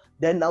normal.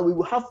 Then now we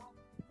will have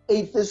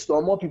atheists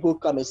or more people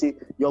come and say,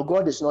 your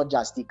God is not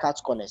just, he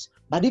cuts corners.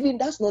 But even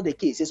that's not the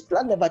case. His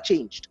plan never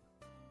changed.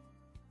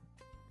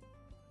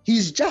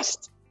 He's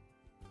just.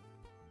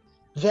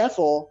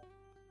 Therefore,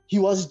 he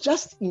was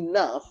just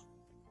enough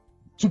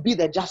to be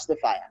the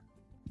justifier.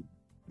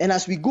 And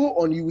as we go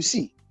on, you will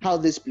see how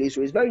this plays.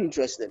 So it's very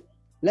interesting.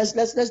 Let's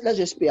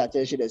just pay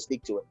attention and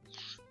stick to it.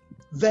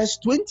 Verse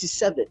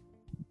 27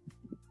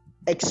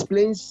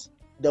 explains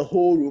the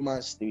whole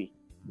Romans 3.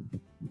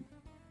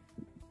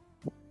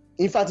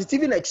 In fact, it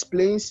even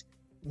explains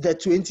the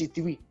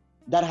 23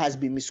 that has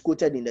been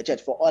misquoted in the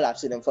church. For all have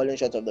sinned and fallen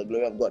short of the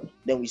glory of God.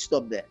 Then we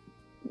stop there.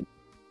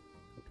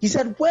 He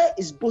said, where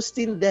is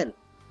boasting then?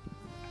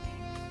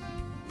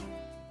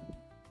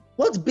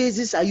 What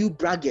basis are you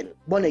bragging,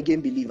 born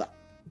again believer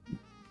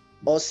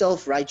or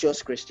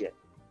self-righteous Christian?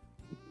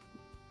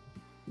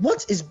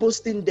 What is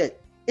boasting then?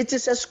 It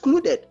is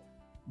excluded.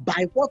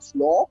 By what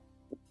law?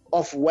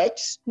 Of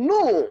works?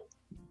 No,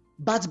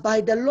 but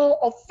by the law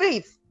of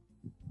faith.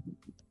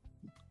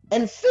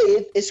 And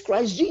faith is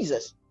Christ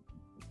Jesus.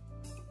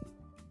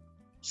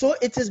 So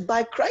it is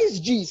by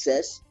Christ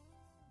Jesus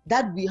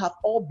that we have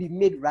all been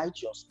made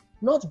righteous,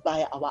 not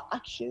by our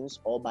actions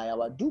or by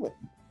our doing.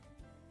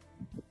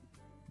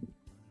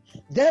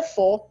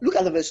 Therefore, look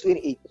at the verse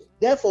 28.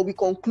 Therefore, we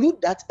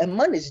conclude that a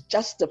man is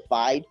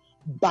justified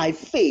by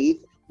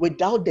faith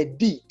without the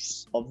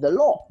deeds of the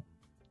law,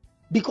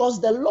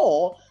 because the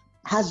law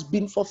has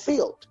been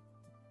fulfilled.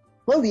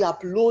 When we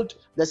upload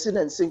the Sin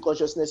and Sin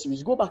Consciousness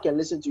series, go back and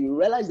listen to it, you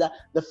realize that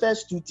the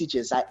first two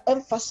teachings, I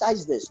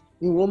emphasize this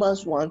in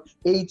Romans 1,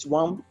 8,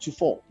 1 to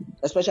 4,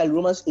 especially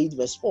Romans 8,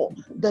 verse 4.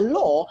 The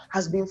law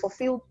has been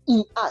fulfilled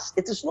in us.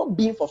 It is not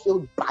being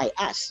fulfilled by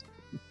us.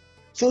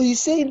 So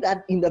he's saying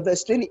that in the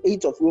verse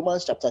 28 of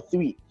Romans chapter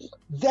 3,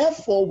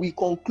 therefore we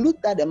conclude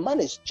that a man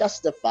is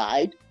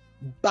justified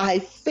by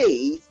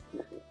faith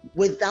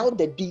without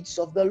the deeds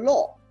of the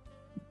law.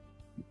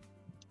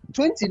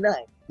 29,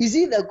 is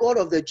he the God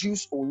of the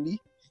Jews only?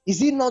 Is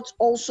he not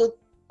also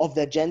of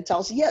the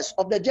Gentiles? Yes,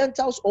 of the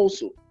Gentiles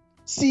also,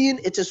 seeing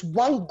it is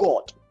one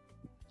God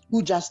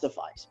who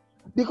justifies.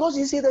 Because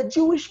you see, the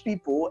Jewish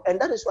people, and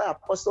that is why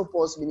Apostle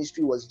Paul's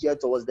ministry was geared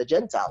towards the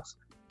Gentiles.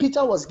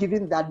 Peter was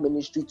given that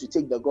ministry to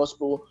take the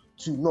gospel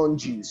to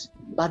non-Jews.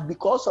 But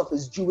because of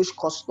his Jewish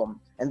custom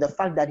and the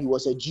fact that he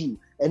was a Jew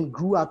and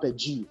grew up a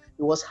Jew,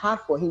 it was hard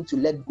for him to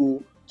let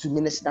go to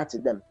minister to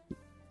them.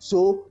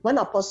 So when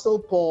Apostle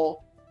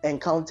Paul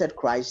encountered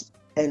Christ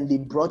and they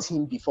brought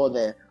him before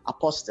the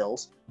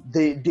apostles,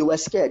 they were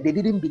scared. They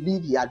didn't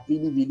believe he had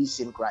really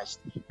seen Christ,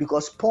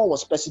 because Paul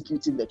was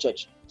persecuting the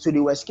church. So they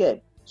were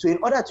scared. So in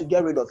order to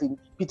get rid of him,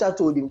 Peter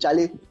told him,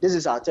 Charlie, this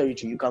is our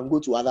territory. You can go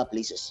to other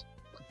places.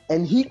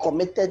 And he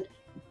committed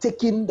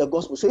taking the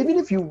gospel. So even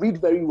if you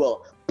read very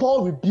well,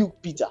 Paul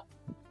rebuked Peter.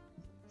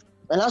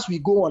 And as we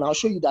go on, I'll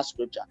show you that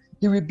scripture.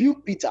 He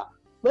rebuked Peter.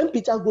 When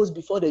Peter goes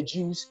before the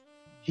Jews,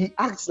 he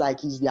acts like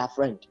he's their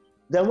friend.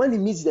 Then when he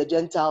meets the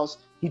Gentiles,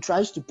 he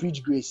tries to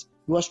preach grace.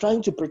 He was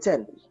trying to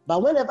pretend.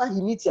 But whenever he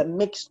meets a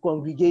mixed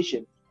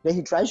congregation, then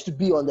he tries to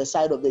be on the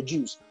side of the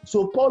Jews.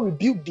 So Paul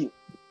rebuked him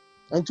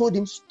and told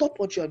him, stop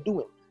what you are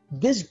doing.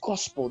 This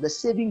gospel, the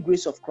saving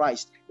grace of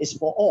Christ, is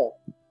for all.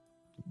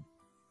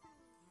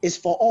 Is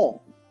for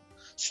all.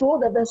 So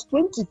the verse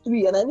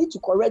 23, and I need to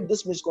correct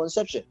this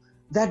misconception,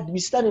 that we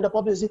stand in the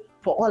pulpit and say,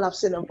 for all have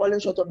sinned and fallen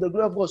short of the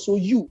glory of God. So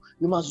you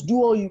must do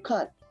all you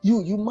can.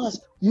 You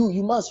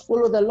must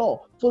follow the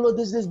law. Follow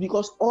this,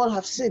 because all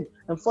have sinned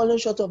and fallen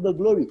short of the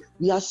glory.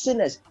 We are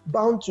sinners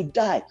bound to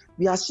die.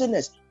 We are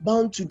sinners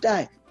bound to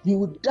die. We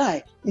will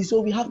die. And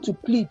so we have to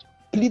plead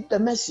the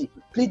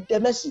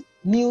mercy,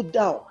 kneel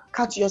down,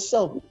 cut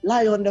yourself,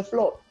 lie on the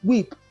floor,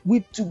 weep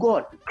to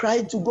God,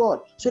 cry to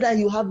God, so that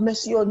He'll have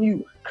mercy on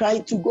you. Cry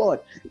to God.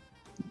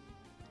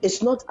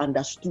 It's not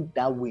understood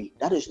that way.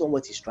 That is not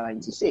what he's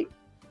trying to say.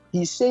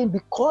 He's saying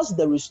because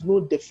there is no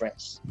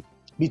difference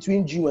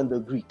between Jew and the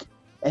Greek,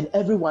 and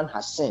everyone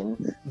has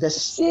sinned, the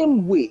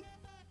same way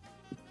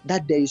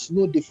that there is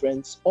no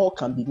difference, all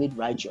can be made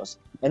righteous.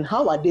 And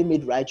how are they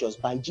made righteous?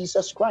 By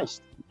Jesus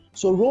Christ.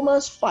 So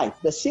Romans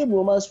 5, the same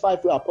Romans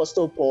 5 where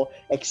Apostle Paul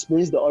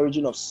explains the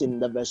origin of sin in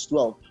the verse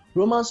 12.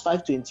 Romans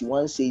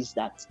 5:21 says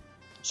that,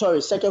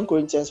 2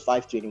 Corinthians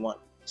 5:21.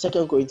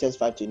 2 Corinthians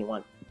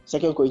 5:21.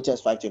 2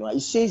 Corinthians 5:21.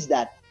 It says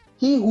that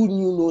he who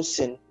knew no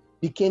sin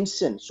became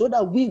sin, so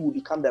that we will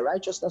become the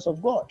righteousness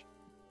of God.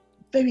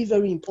 Very,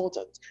 very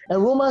important.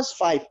 And Romans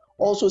 5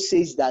 also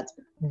says that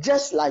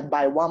just like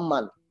by one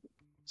man,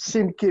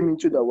 sin came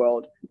into the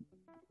world,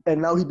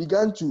 and now he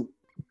began to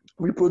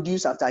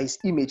reproduce after his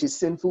image, his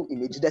sinful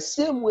image. The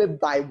same way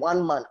by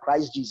one man,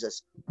 Christ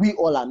Jesus, we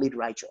all are made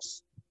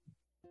righteous.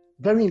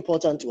 Very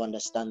important to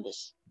understand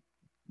this.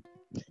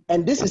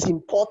 And this is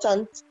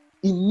important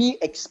in me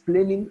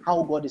explaining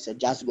how God is a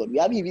just God. We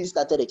haven't even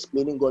started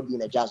explaining God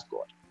being a just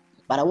God.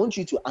 But I want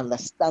you to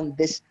understand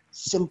this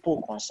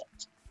simple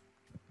concept.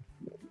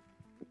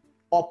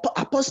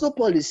 Apostle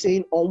Paul is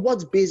saying, on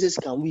what basis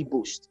can we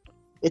boast?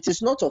 It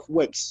is not of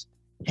works.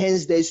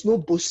 Hence, there is no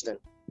boasting.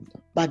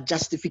 But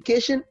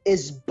justification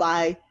is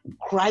by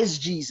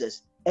Christ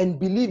Jesus and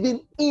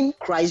believing in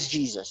Christ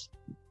Jesus.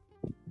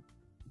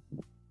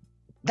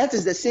 That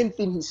is the same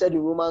thing he said in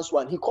Romans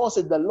 1. He calls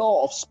it the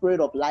law of spirit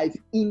of life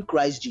in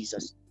Christ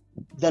Jesus.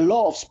 The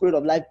law of spirit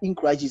of life in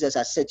Christ Jesus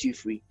has set you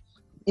free.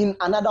 In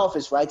another of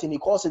his writing, he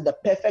calls it the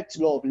perfect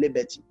law of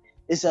liberty.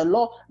 It's a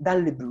law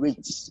that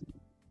liberates.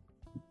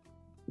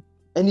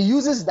 And he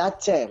uses that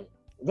term,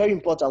 very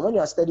important, when you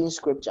are studying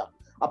scripture.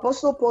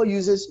 Apostle Paul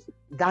uses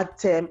that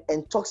term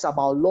and talks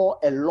about law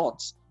a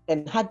lot,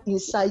 and had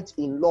insight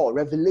in law,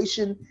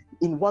 revelation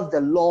in what the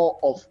law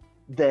of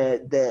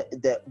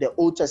the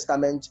Old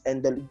Testament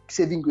and the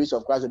saving grace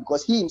of Christ,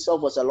 because he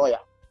himself was a lawyer.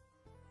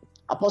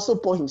 Apostle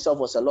Paul himself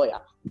was a lawyer.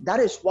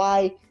 That is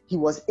why he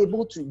was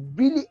able to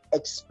really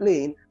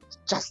explain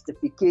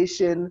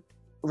justification,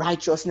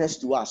 righteousness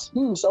to us. He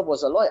himself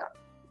was a lawyer.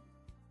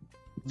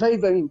 Very,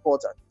 very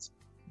important.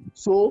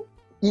 So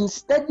in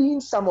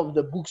studying some of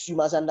the books, you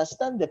must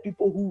understand the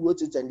people who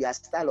wrote it and their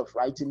style of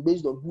writing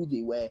based on who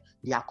they were,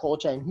 their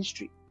culture and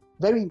history.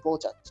 Very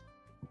important.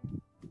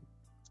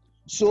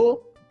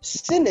 So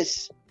sin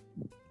is,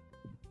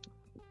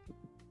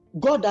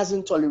 God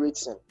doesn't tolerate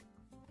sin.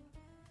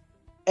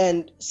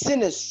 And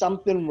sin is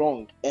something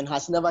wrong and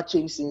has never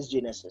changed since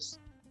Genesis.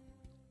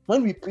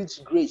 When we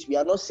preach grace, we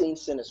are not saying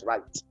sin is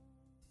right.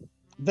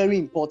 Very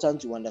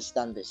important to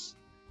understand this.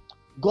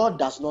 God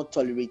does not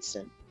tolerate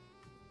sin.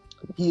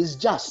 He is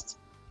just.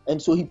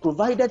 And so he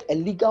provided a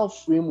legal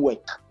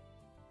framework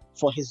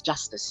for his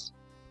justice.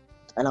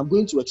 And I'm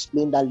going to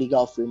explain that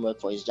legal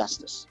framework for his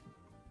justice.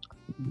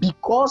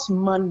 Because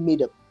man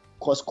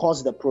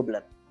caused the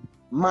problem,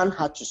 man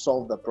had to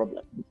solve the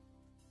problem.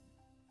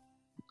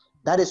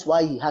 That is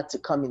why he had to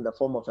come in the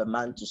form of a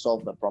man to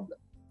solve the problem.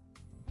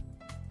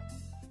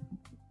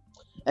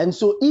 And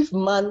so if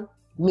man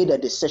made a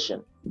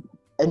decision,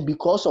 and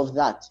because of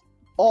that,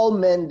 all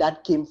men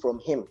that came from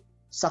him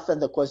suffered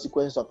the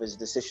consequence of his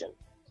decision,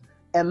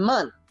 a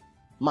man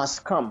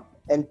must come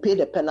and pay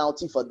the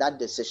penalty for that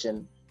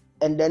decision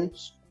and then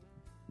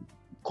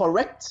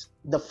correct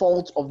the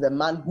fault of the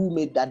man who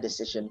made that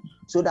decision,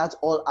 so that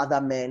all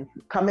other men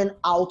coming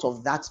out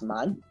of that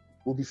man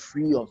will be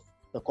free of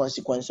the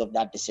consequence of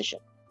that decision.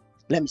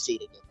 Let me say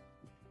it again.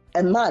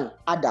 A man,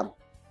 Adam,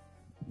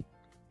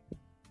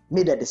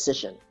 made a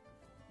decision.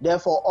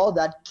 Therefore, all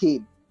that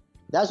came.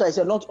 That's why I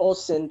said not all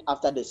sinned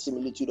after the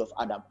similitude of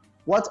Adam.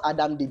 What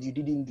Adam did, you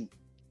didn't do.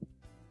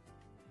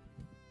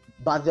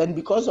 But then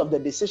because of the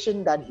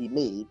decision that he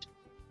made,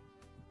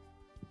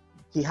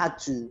 he had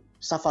to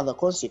suffer the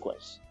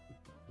consequence.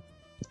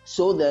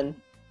 So then,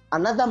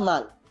 another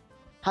man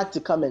had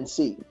to come and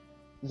say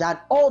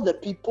that all the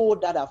people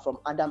that are from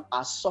Adam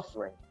are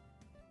suffering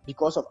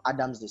because of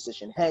Adam's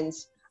decision.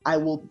 Hence, I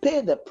will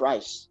pay the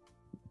price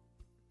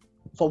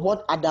for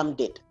what Adam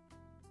did.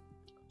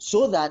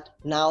 So that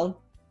now,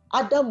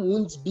 Adam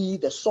won't be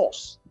the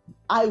source.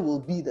 I will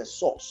be the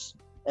source.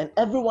 And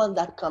everyone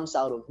that comes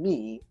out of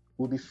me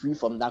will be free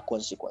from that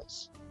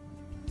consequence.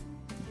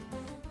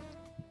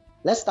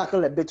 Let's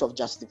tackle a bit of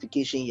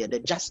justification here, the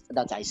just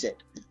that I said,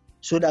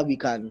 so that we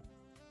can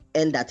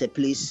end at a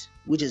place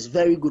which is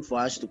very good for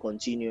us to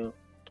continue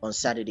on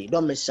Saturday.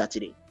 Don't miss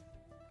Saturday.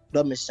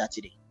 Don't miss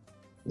Saturday.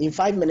 In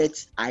 5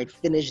 minutes, I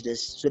finish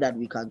this so that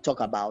we can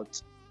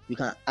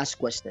ask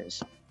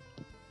questions.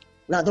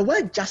 Now, the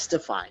word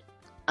justify,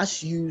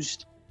 as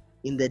used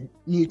in the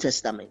New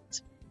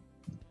Testament,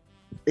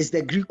 is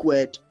the Greek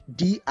word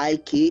dikaio,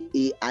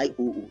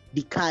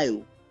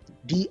 dikaio,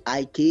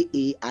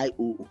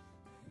 dikaio.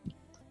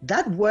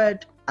 That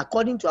word,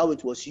 according to how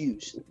it was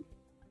used.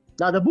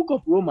 Now, the book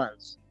of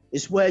Romans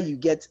is where you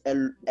get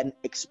an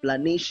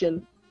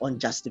explanation on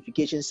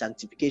justification,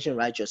 sanctification,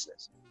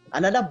 righteousness.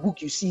 Another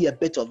book you see a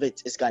bit of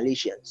it is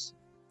Galatians.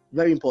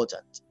 Very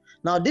important.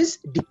 Now, this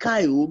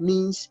dikaio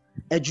means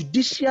a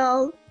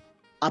judicial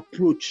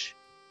approach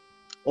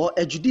or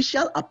a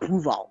judicial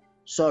approval.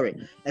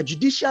 A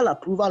judicial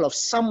approval of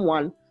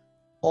someone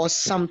or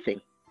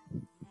something.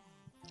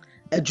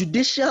 A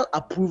judicial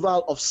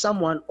approval of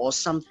someone or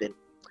something.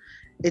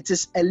 It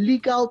is a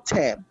legal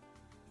term.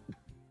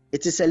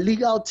 It is a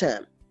legal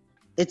term.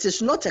 It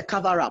is not a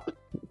cover-up.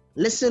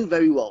 Listen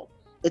very well.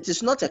 It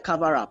is not a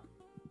cover-up.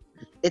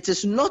 It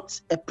is not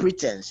a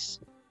pretense.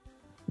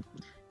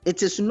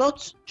 It is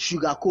not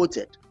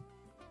sugar-coated.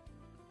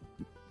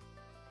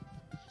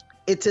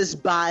 It is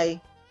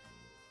by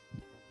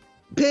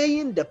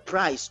paying the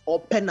price or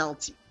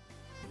penalty.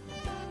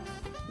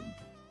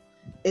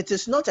 It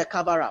is not a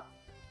cover-up.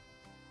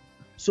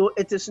 So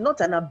it is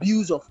not an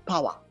abuse of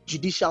power,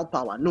 judicial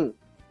power, no.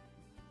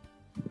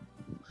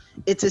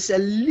 It is a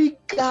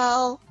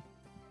legal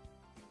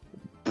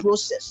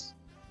process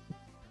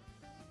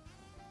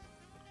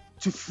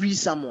to free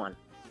someone.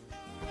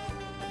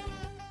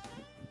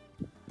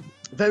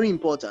 Very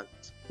important.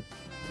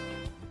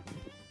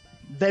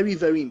 Very,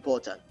 very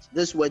important.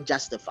 This word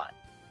justify.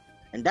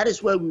 And that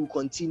is where we will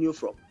continue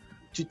from.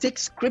 To take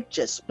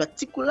scriptures,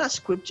 particular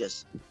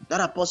scriptures that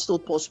Apostle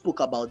Paul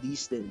spoke about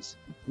these things.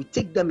 We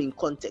take them in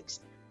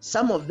context.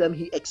 Some of them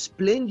he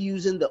explained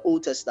using the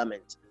Old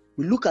Testament.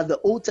 We look at the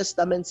Old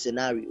Testament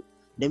scenario.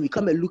 Then we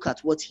come and look at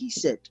what he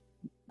said.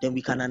 Then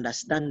we can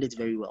understand it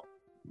very well.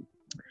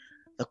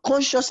 The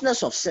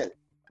consciousness of sin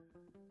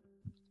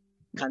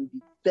can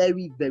be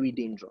very, very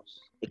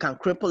dangerous. It can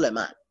cripple a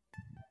man.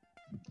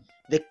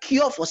 The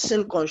cure for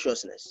sin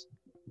consciousness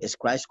is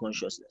Christ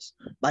consciousness.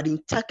 But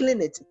in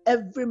tackling it,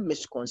 every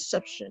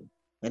misconception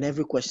and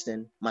every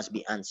question must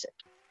be answered.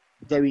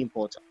 Very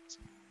important.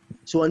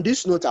 So on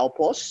this note, I'll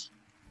pause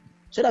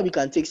so that we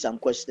can take some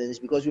questions,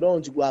 because we don't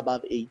want to go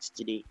above 8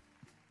 today.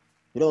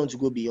 We don't want to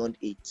go beyond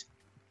 8.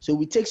 So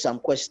we take some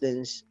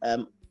questions.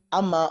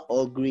 Amma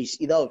or Grace,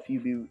 either of you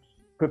be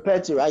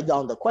prepared to write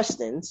down the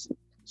questions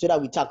so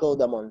that we tackle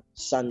them on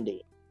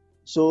Sunday.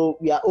 So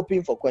we are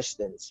open for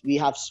questions. We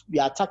are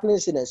tackling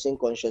sin and sin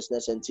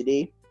consciousness, and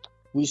today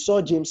we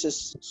saw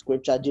James's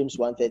scripture, James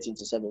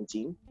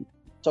 1:13-17,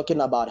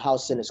 talking about how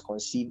sin is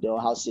conceived or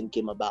how sin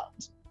came about.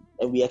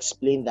 And we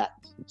explained that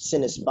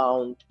sin is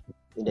found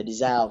in the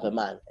desire of a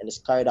man and is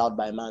carried out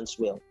by man's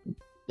will.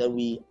 Then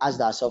we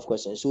asked ourselves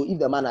questions. So if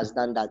the man has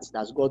done that,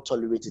 does God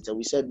tolerate it? And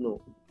we said no,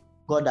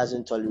 God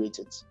doesn't tolerate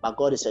it. But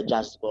God is a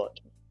just God,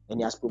 and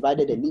he has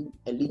provided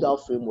a legal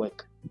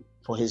framework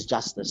for his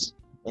justice.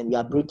 And we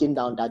are breaking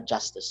down that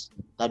justice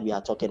that we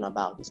are talking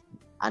about,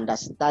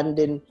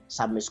 understanding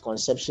some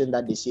misconception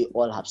that they say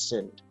all have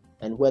sinned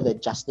and where the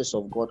justice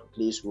of God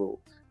plays role.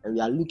 And we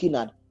are looking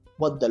at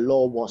what the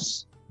law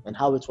was and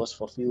how it was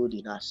fulfilled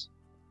in us.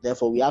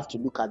 Therefore, we have to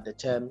look at the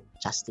term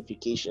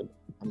justification,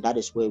 and that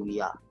is where we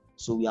are.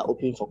 So we are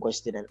open for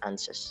question and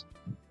answers.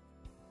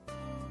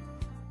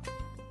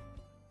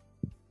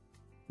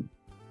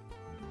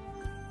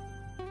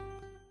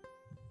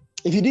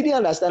 If you didn't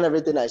understand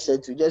everything I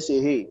said, to just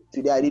say, hey,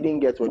 today I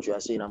didn't get what you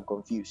are saying, I'm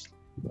confused.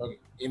 Okay,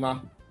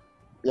 Ima.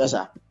 Yes,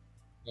 sir.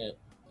 Yeah.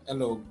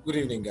 Hello, good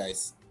evening,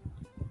 guys.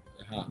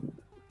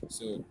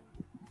 So,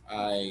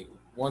 I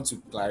want to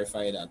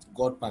clarify that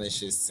God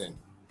punishes sin.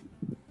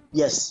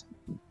 Yes.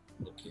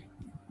 Okay.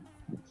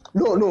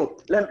 No.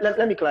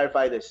 Let me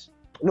clarify this.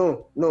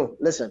 No.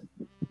 Listen.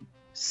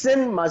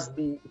 Sin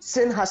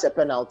has a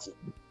penalty,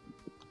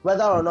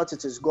 whether or not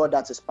it is God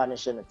that is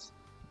punishing it.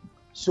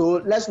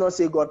 So let's not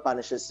say God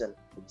punishes sin.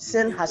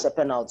 Sin has a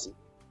penalty.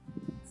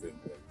 Do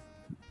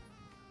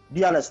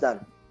you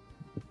understand?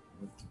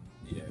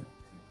 Yeah.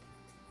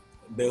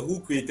 But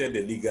who created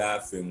the legal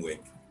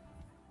framework?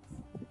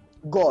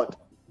 God.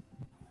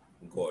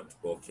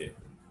 Okay.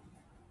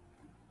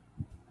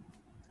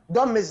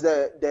 Don't miss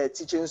the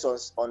teachings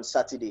on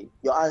Saturday.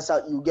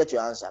 You get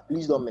your answer.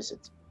 Please don't miss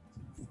it.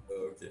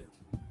 Okay.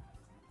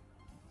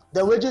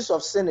 The wages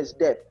of sin is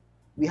death.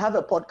 We have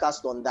a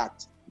podcast on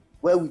that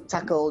where we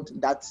tackled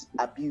that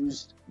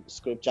abused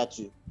scripture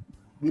too.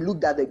 We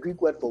looked at the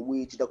Greek word for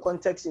wage, the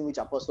context in which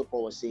Apostle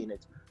Paul was saying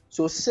it.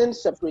 So sin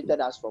separated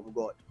us from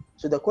God.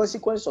 So the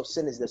consequence of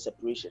sin is the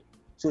separation.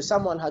 So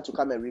someone had to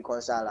come and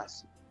reconcile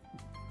us.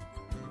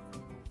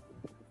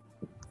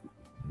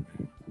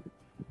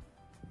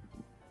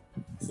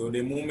 So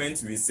the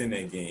moment we sin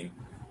again,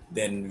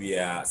 then we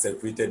are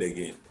separated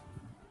again.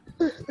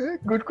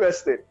 Good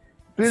question.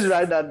 Please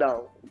write that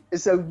down.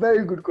 It's a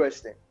very good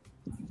question.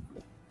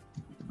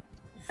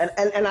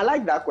 And I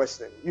like that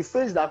question. You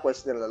face that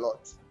question a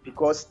lot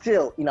because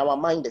still in our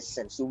mind is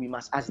sin. So we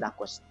must ask that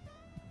question.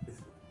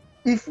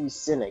 If we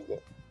sin again,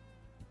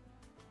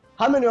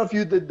 how many of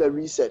you did the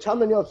research? How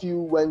many of you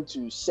went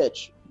to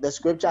search the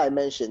scripture I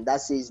mentioned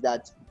that says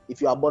that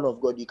if you are born of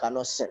God, you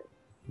cannot sin?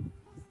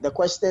 The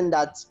question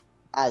that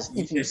asks,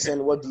 if you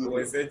sin, what do you do?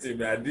 I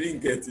didn't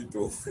get it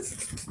though.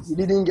 You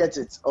didn't get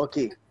it?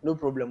 Okay, no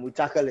problem. We'll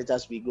tackle it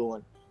as we go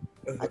on.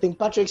 I think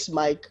Patrick's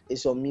mic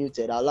is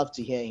unmuted. I'd love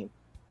to hear him.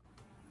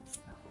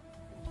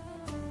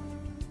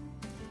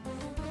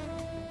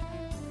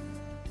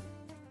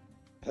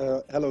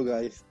 Hello,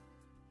 guys.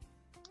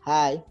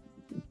 Hi.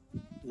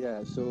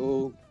 Yeah,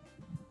 so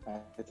I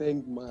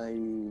think my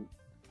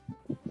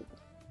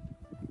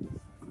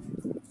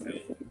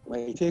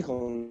take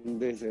on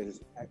this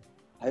is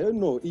I don't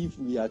know if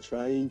we are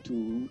trying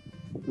to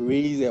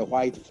raise a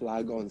white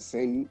flag on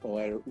sin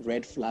or a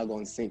red flag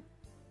on sin.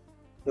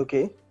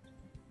 Okay.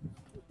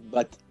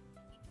 But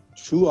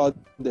throughout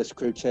the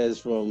scriptures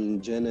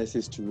from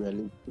Genesis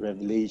to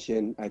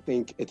Revelation, I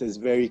think it is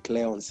very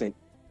clear on sin.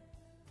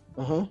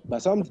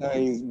 But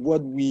sometimes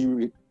what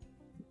we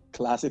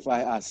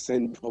classify as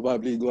sin,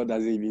 probably God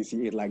doesn't even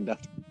see it like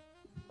that.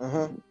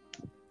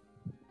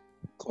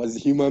 Because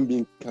human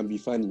beings can be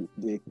funny.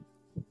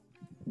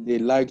 They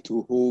like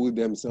to hold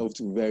themselves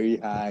to very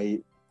high,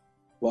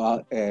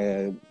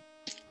 very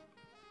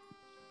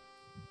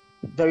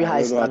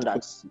high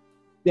standards.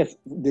 Yes,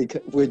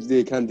 which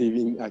they can't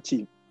even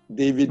achieve.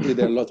 David did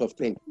a lot of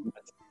things.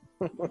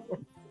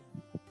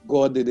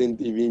 God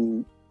didn't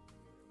even.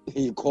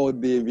 He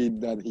called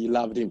David that he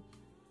loved him.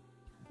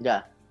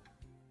 Yeah.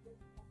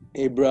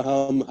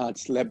 Abraham had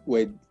slept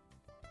with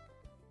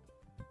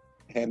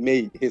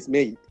his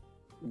maid,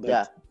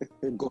 but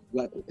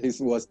God, he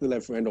was still a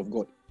friend of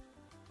God.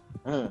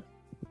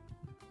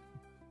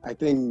 I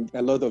think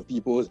a lot of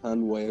people's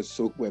hands were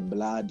soaked with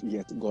blood,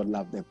 yet God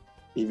loved them.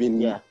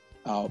 Even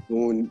our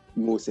own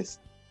Moses.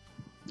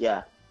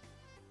 Yeah.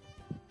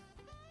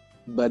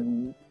 But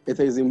it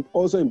is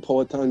also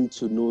important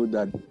to know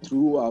that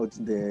throughout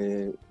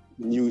the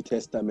New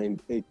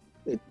Testament, it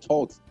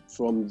talks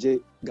from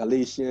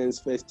Galatians,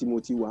 1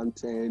 Timothy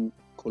 1:10,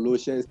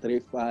 Colossians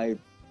 3:5.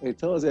 It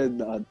tells us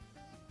that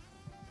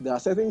there are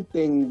certain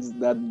things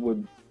that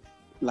would,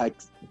 like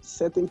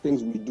certain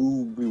things we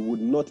do, we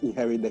would not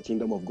inherit the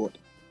kingdom of God.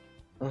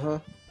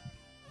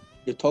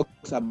 It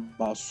talks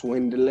about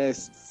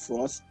swindlers,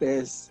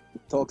 fraudsters.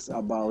 It talks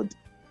about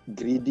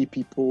greedy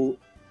people,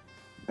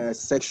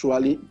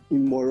 sexually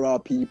immoral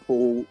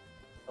people,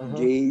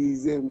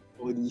 gays, and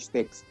all these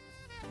things.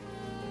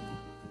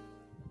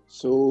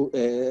 So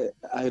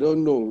I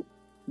don't know.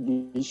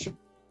 We should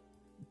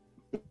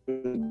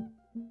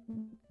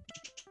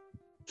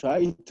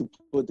try to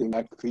put in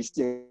that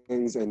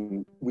Christians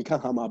and we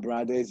can't harm our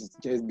brothers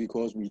just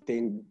because we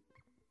think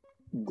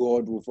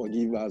God will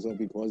forgive us or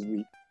because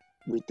we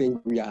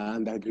think we are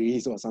under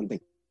grace or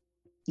something.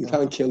 You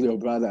can't kill your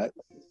brother.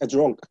 It's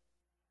wrong.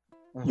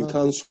 You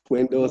can't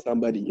swindle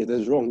somebody. It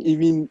is wrong.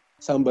 Even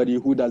somebody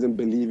who doesn't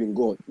believe in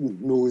God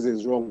knows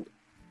it's wrong.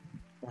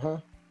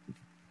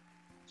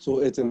 So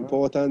it's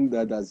important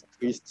that as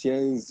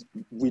Christians,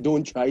 we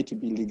don't try to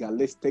be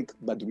legalistic,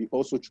 but we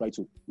also try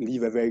to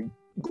live a very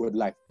good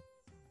life.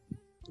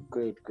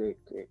 Great.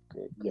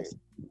 Yes.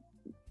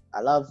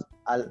 I love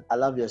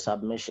your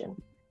submission.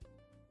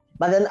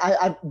 But then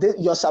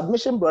your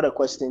submission brought a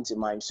question to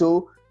mind.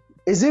 So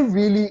is it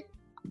really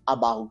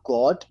about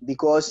God?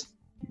 Because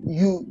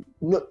you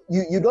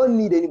don't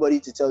need anybody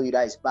to tell you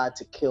that it's bad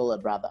to kill a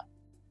brother.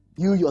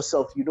 You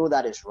yourself, you know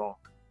that is wrong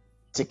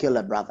to kill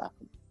a brother.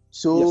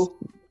 So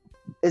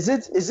is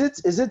it,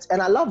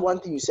 and I love one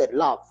thing you said,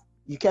 love.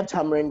 You kept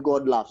hammering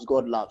God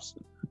loves.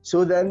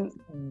 So then,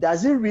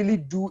 does it really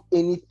do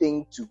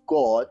anything to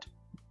God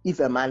if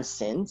a man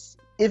sins?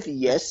 If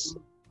yes,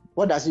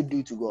 what does it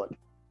do to God?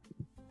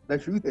 The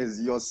truth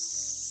is, your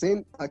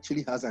sin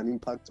actually has an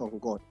impact on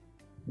God.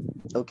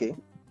 Okay.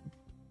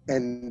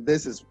 And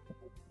this is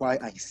why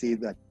I say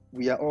that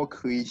we are all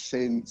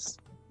creations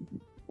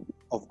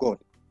of God.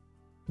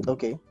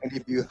 Okay. And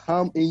if you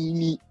harm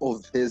any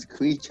of his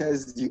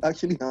creatures, you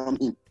actually harm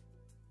him.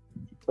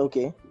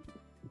 Okay.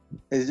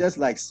 It's just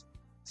like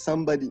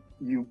somebody,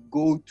 you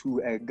go to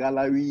a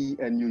gallery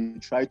and you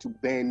try to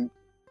bend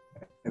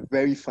a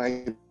very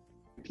fine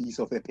piece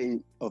of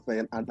an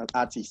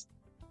artist.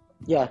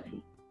 Yeah.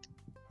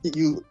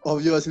 You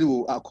obviously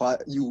will acquire,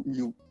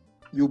 you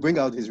bring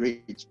out his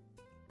rage.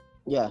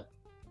 Yeah.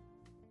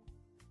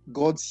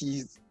 God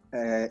sees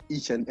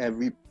each and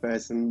every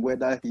person,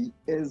 whether he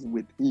is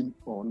with him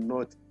or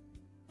not,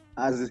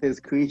 as his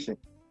creation.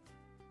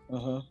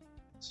 Uh-huh.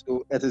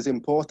 So it is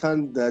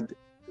important that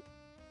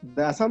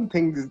there are some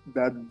things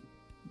that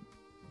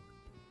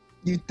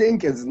you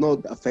think is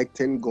not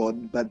affecting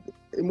God, but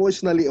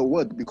emotionally it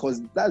would,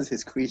 because that's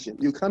his creation.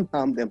 You can't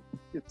harm them.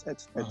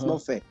 It's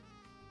not fair.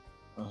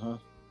 Uh-huh.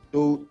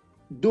 So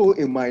though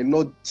it might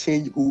not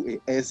change who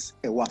it is,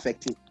 it will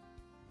affect him.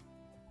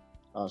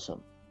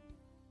 Awesome.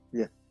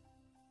 Yeah.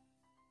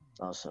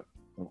 Awesome.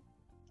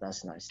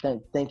 That's nice.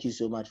 Thank you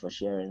so much for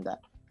sharing that.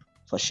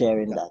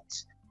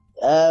 That.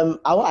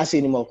 I won't ask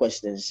any more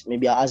questions.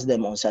 Maybe I'll ask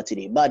them on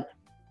Saturday. But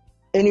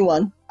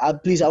anyone,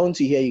 please, I want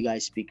to hear you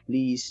guys speak.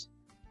 Please,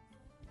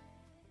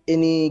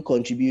 any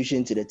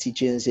contribution to the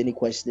teachings, any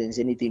questions,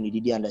 anything you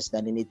didn't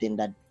understand, anything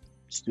that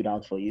stood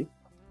out for you?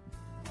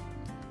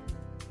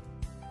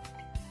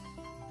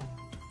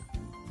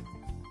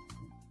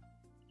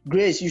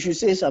 Grace, you should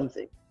say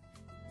something.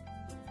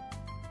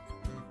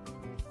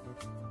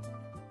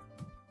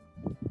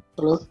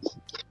 Hello.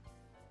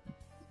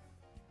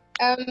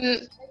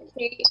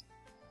 Okay.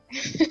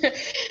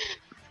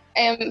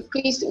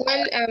 Please,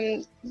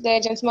 when the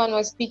gentleman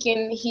was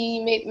speaking,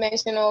 he made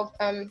mention of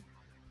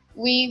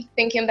we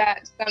thinking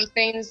that some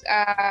things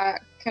are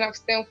kind of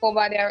sinful,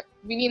 but they're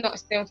really not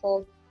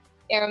sinful.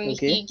 Okay.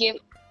 He gave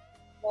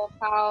of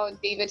how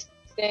David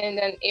sinned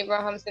and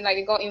Abraham sinned, like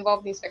they got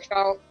involved in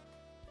sexual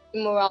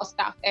immoral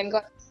stuff, and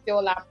God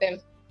still loved them.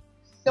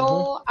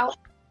 So,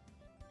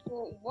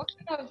 what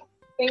kind of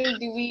thing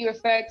do we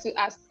refer to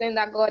as sin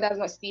that God does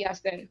not see as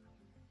sin?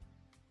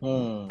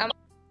 I'm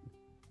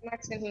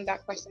asking him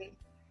that question,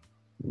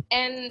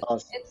 and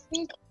Awesome. it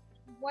seems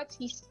what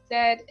he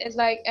said is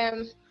like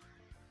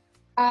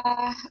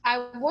I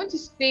want to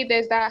say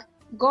this, that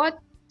God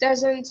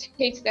doesn't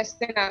hate the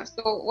sinner.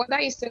 So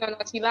whether you sin or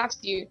not, he loves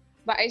you.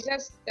 But it's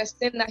just the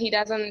sin that he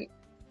doesn't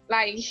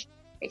like.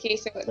 Okay,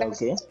 so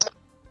that's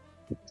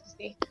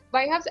Okay.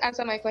 but you have to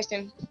answer my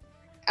question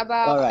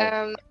about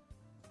refer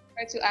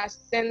to as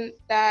sin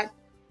that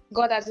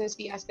God doesn't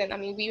see as sin. I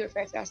mean, we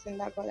refer to as sin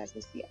that God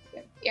doesn't see as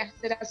sin. Yeah,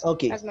 so that's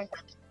my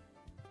question.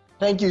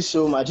 Thank you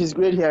so much. It's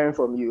great hearing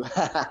from you.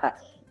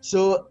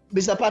 So,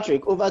 Mr.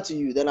 Patrick, over to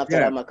you. Then after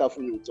that,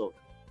 Makafu will talk.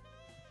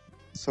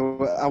 So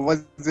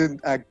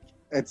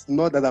it's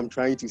not that I'm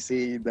trying to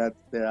say that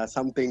there are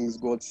some things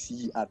God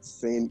sees as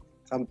sin,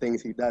 some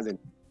things he doesn't.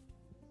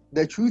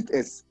 The truth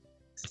is,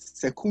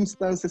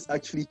 circumstances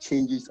actually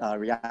changes our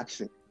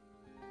reaction.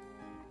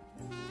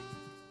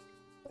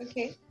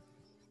 Okay.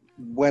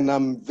 When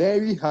I'm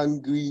very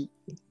hungry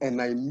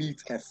and I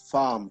meet a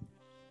farm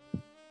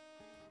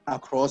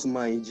across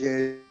my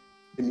journey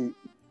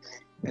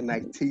and I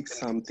take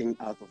something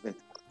out of it,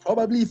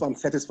 probably if I'm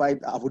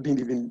satisfied, I wouldn't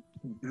even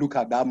look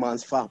at that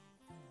man's farm.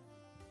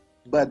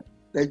 But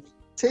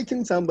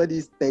taking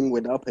somebody's thing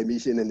without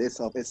permission in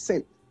itself is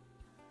sin.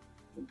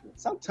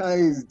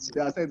 Sometimes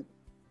I said,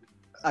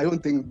 I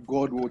don't think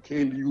God will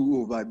kill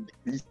you over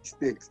these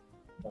things.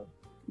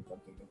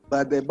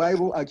 But the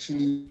Bible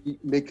actually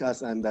makes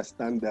us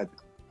understand that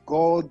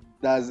God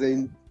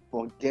doesn't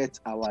forget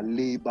our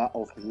labor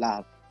of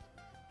love.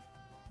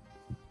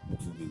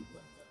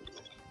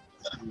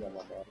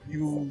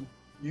 You've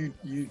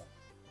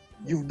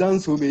done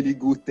so many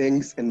good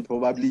things, and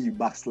probably you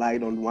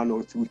backslide on one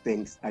or two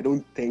things. I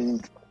don't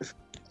think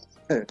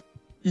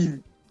if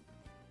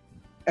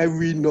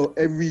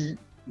every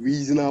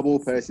reasonable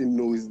person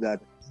knows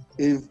that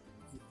if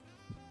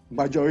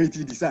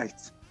majority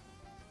decides,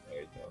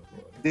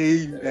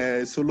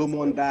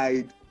 Solomon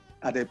died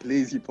at a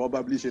place he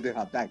probably shouldn't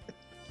have died.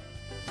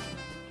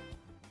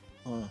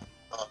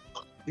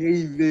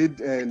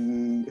 David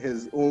and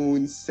his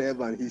own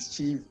servant, his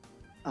chief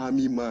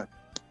army man,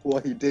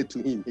 what he did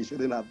to him. He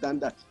shouldn't have done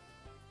that.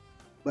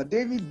 But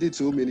David did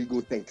so many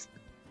good things.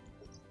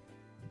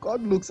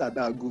 God looks at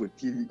our good.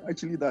 He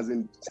actually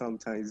doesn't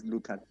sometimes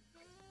look at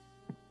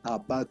our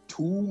bad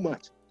too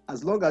much.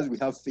 As long as we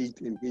have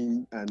faith in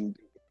him and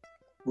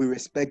we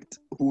respect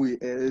who he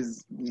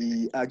is,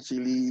 we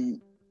actually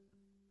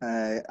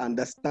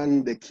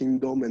understand the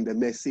kingdom and the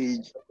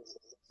message,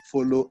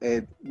 follow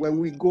it. When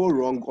we go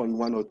wrong on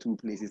one or two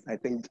places, I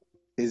think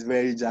he's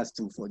very just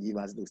to forgive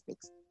us those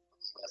things.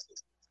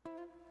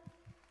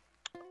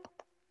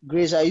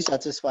 Grace, are you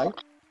satisfied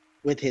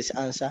with his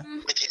answer?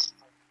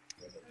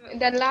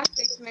 The last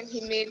statement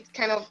he made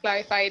kind of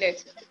clarified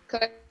it,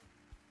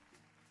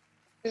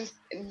 because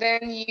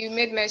then you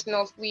made mention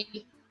of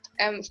he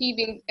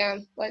being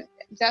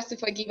just to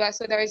forgive us.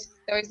 So there is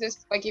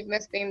this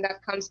forgiveness thing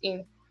that comes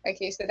in.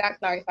 Okay, so that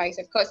clarifies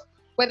it. Because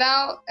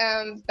without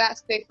that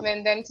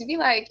statement, then to be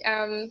like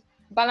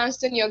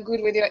balancing your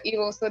good with your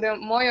evil. So the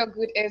more your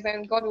good is,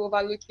 then God will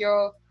overlook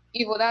your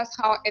evil. That's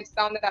how it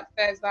sounded at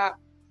first, but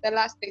the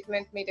last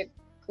statement made it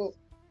cool.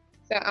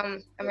 So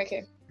I'm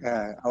okay.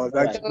 I was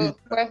actually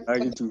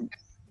trying to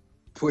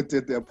put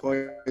it a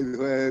point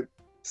where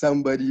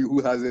somebody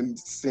who hasn't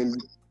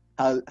sinned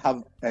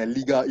have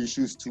legal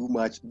issues too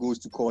much goes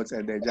to court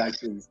and the judge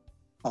says,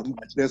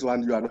 this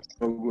one you are not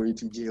going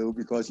to jail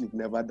because you've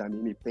never done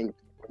anything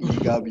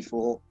illegal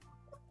before.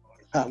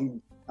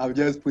 I'm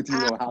just putting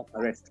you on house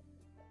arrest.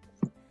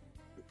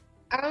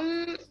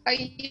 Are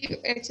you?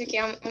 It's okay.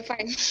 I'm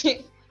fine.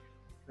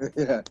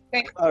 Yeah.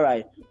 All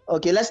right.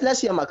 Okay,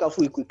 let's hear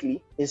Makafui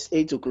quickly. It's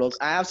 8 o'clock.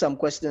 I have some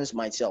questions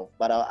myself,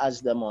 but I'll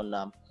ask them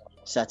on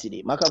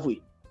Saturday.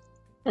 Makafui.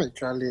 Hey,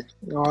 Charlie,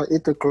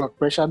 8 o'clock,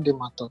 pressure day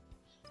matter.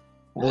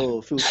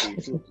 Oh, feel free.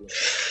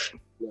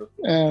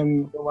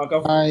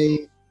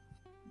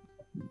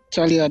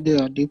 Charlie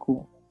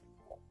Adeku.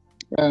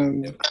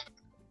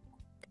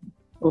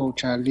 Oh,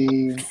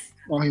 Charlie,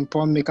 or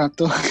important make a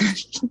talk.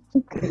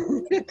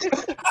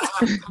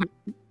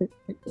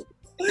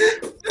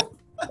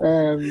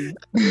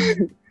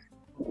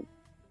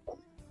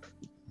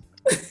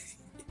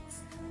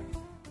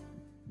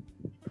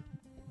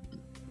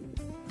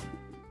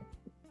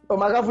 Oh,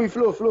 Makafui,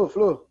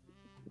 flow.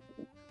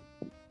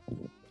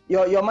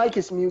 Your mic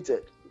is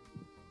muted.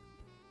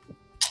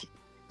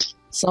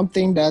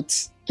 Something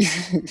that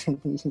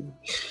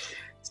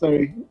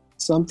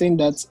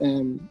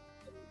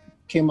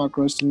came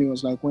across to me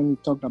was like when we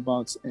talked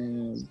about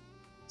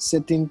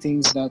certain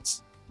things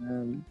that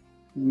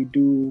we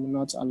do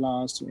not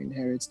allow us to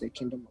inherit the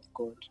kingdom of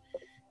God.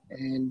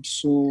 And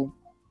so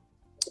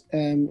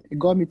it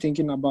got me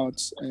thinking about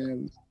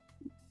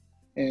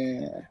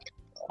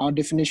our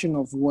definition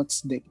of what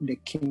the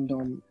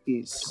kingdom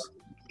is.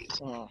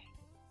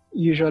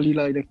 Usually,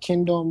 like the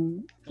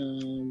kingdom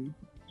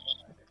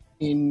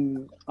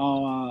in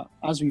our,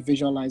 as we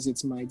visualize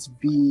it, might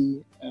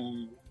be,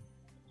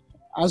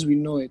 as we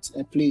know it,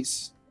 a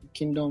place, a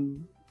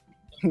kingdom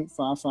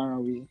far, far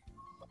away,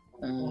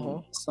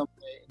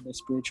 somewhere in the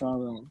spiritual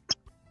realm.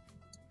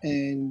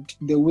 And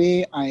the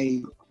way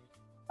I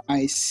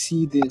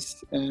see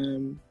this,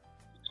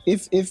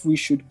 if we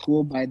should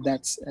go by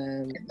that,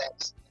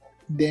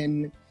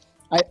 then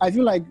I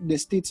feel like the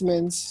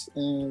statements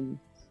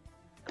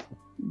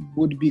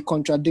would be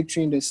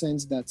contradictory in the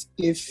sense that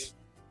if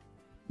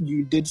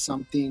you did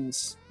some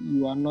things,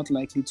 you are not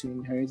likely to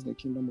inherit the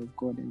kingdom of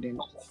God, and then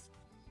if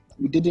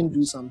you didn't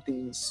do some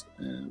things,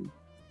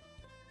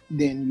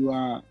 then you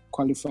are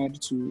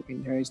qualified to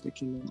inherit the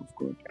kingdom of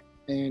God.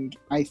 And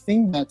I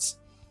think that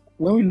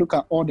when we look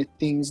at all the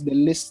things, the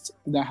list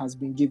that has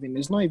been given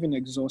is not even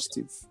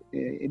exhaustive.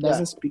 It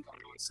doesn't speak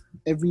about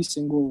every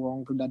single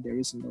wrong that there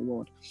is in the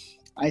world.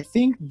 I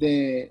think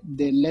the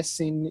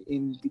lesson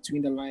in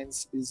between the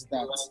lines is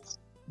that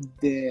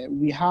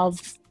we have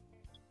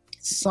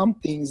some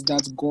things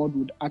that God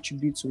would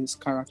attribute to his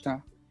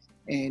character,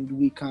 and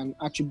we can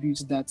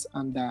attribute that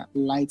under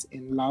light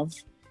and love.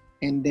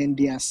 And then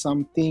there are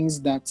some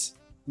things that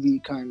we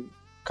can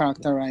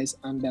characterize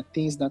under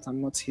things that are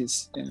not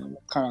his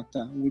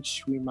character,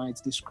 which we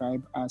might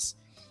describe as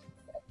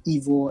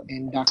evil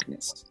and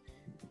darkness.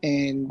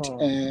 And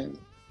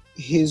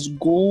his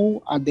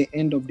goal at the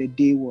end of the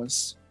day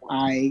was,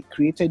 I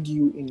created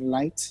you in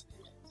light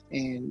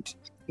and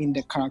in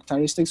the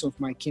characteristics of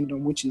my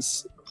kingdom, which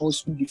is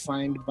also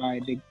defined by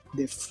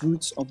the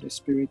fruits of the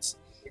Spirit,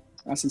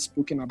 as is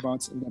spoken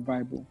about in the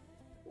Bible.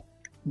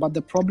 But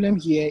the problem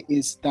here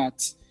is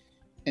that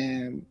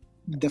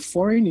the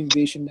foreign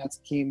invasion that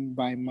came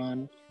by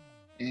man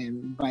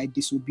and by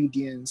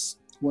disobedience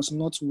was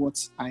not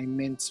what I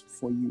meant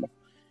for you.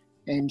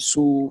 And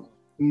so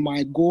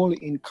my goal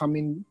in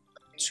coming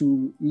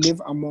to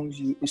live among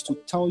you is to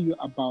tell you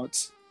about,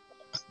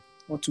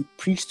 or to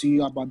preach to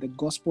you about the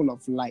gospel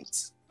of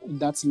light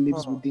that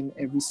lives within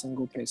every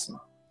single person,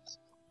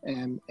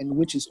 and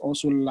which is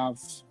also love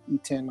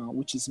eternal,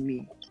 which is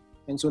me.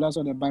 And so that's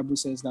what the Bible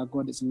says, that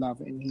God is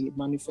love, and he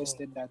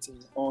manifested that in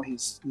all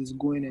his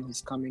going and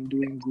his coming,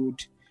 doing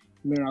good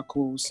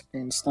miracles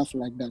and stuff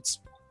like that.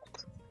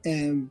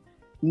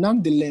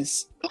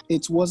 Nonetheless,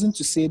 it wasn't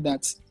to say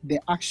that the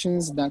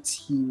actions that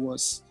he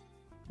was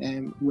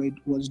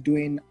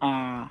doing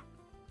are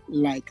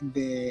like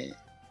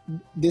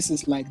this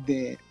is like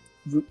the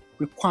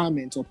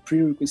requirement or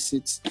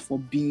prerequisites for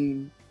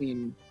being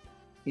in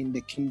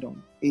the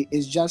kingdom. It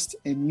is just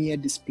a mere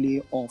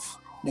display of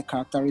the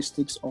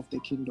characteristics of the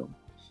kingdom.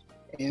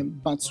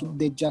 But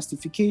the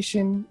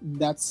justification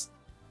that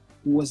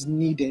was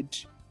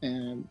needed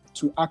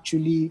to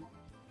actually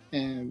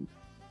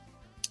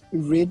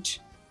rid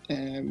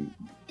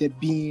the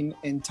being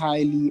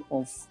entirely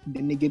of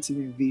the negative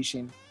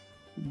invasion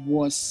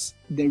was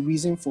the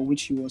reason for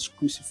which he was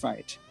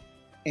crucified.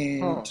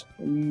 And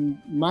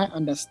my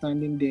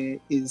understanding there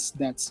is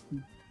that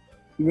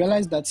you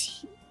realize that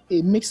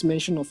it makes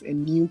mention of a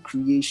new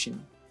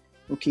creation.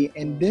 Okay,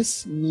 and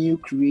this new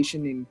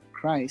creation in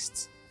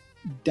Christ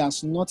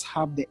does not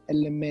have the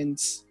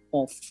elements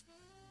of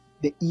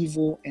the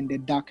evil and the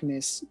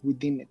darkness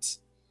within it.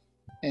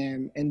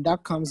 And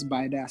that comes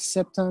by the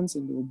acceptance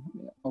and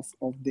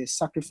of the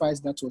sacrifice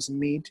that was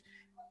made,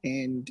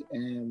 and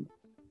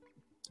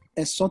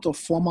a sort of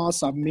formal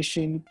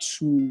submission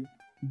to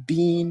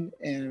being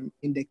in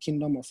the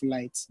kingdom of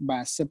light by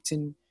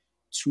accepting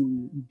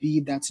to be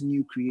that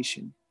new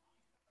creation.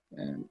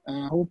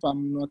 I hope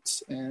I'm not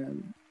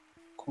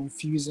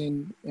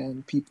confusing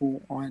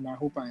people, and I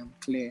hope I am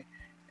clear.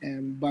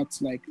 But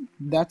like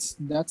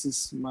that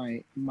is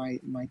my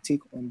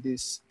take on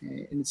this.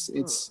 And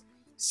it's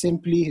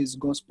simply his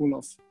gospel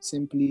of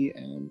simply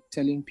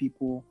telling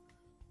people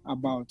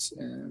about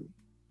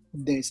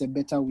there's a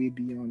better way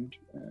beyond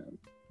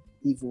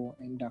evil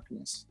and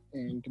darkness,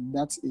 and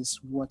that is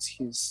what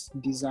his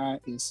desire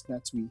is,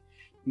 that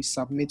we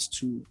submit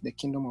to the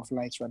kingdom of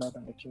light rather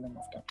than the kingdom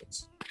of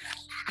darkness.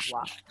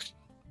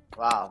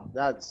 Wow,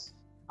 that's.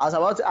 I was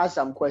about to ask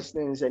some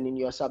questions, and in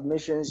your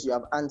submissions, you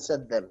have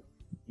answered them.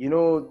 You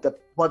know,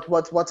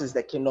 what is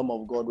the kingdom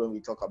of God when we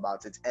talk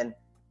about it, and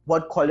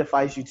what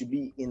qualifies you to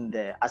be in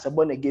there as a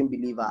born again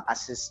believer,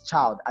 as his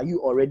child? Are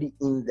you already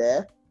in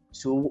there?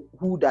 So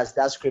who does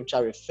that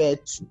scripture refer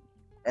to?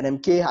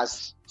 And MK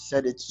has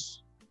said it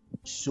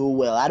so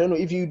well. I don't know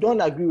if you don't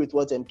agree with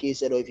what MK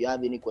said, or if you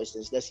have any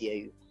questions. Let's hear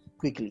you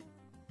quickly.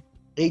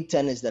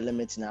 8:10 is the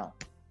limit now.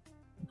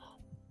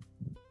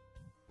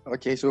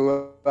 Okay,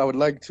 so I would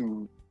like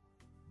to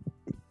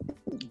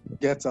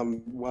get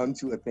some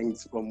 1-2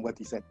 things from what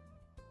he said.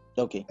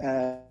 Okay.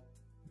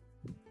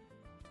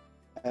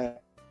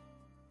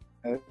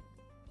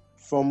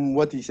 From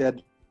what he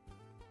said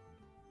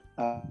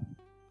about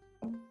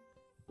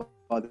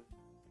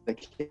the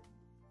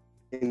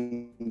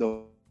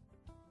kingdom.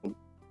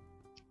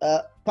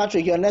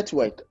 Patrick, your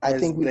network. I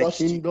think we lost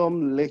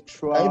kingdom you.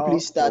 Literal. Can you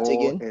please start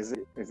again? Is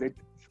it?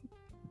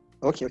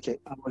 Okay.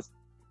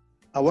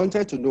 I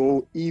wanted to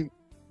know if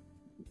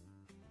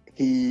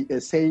he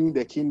is saying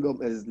the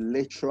kingdom is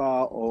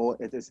literal, or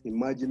it is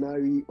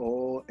imaginary,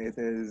 or it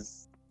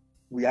is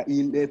we are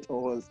in it,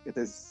 or it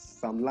is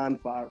some land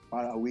far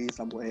away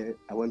somewhere.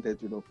 I wanted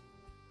to know.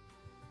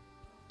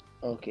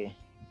 Okay.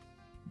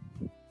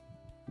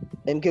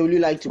 MK, would you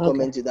like to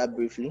comment to that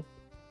briefly?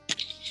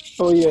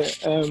 Oh yeah.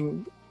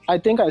 I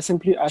think I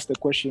simply asked the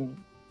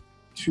question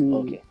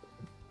to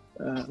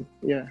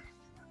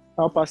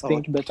help us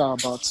think better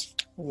about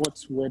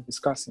what we're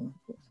discussing.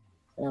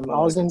 I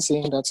wasn't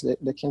saying that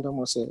the kingdom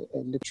was a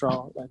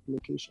literal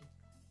location.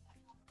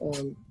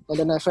 And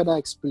then I further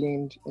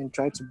explained and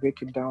tried to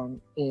break it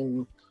down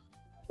in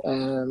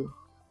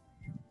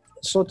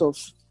sort of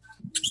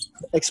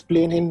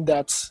explaining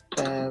that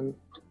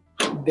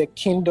the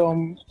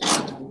kingdom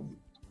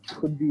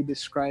could be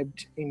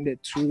described in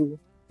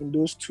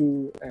those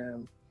two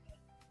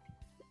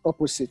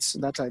opposites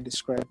that I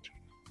described.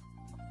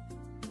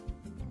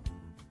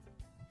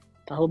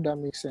 I hope that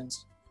makes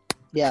sense.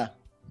 Yeah.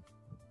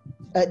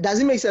 Does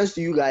it make sense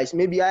to you guys?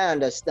 Maybe I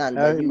understand,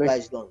 but you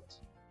guys don't.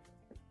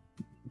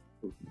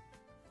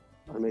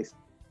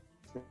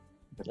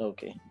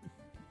 Okay.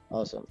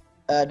 Awesome.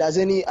 Does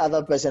any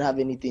other person have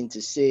anything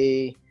to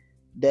say?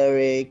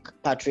 Derek,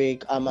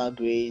 Patrick, Amma,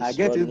 Grace? I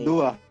get Rodney? it,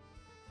 though.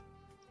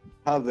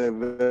 I have a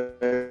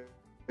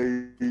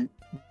very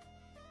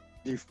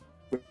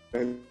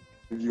different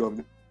view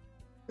of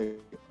the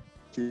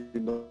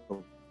kingdom.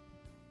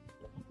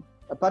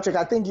 Patrick,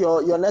 I think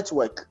your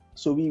network,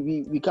 so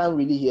we can't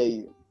really hear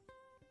you.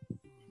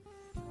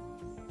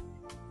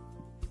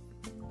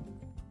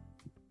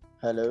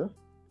 Hello?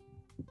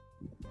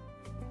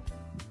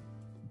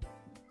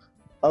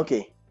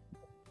 Okay.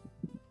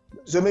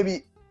 So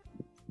maybe,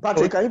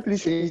 Patrick, can you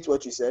please repeat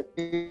what you said?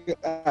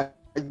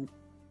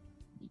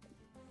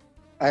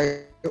 I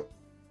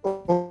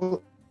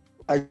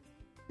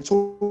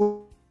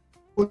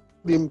told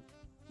him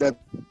that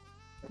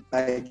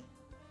I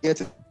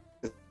get it.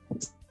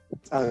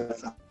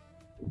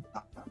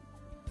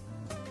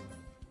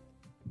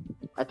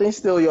 I think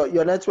still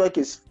your network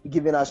is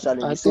giving us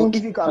challenges.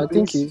 I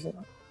think he's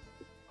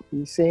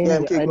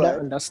saying he either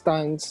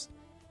understands.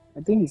 I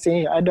think he's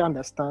saying he either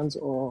understands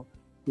or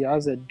he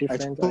has a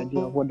different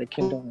idea of what the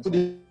kingdom is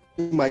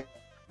like. My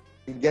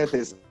get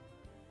is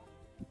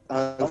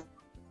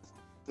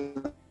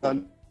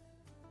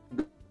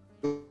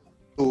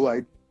so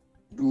I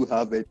do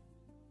have a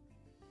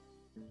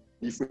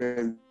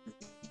different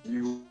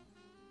view.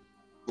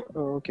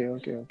 Oh, okay. I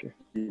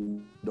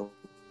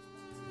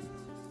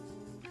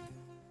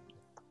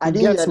He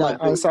didn't gets hear my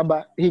that. answer,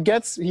 but he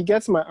gets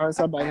my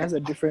answer, but he has a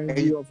different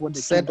view of what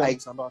the Said kingdom I-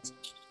 is about.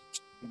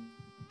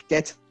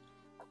 Get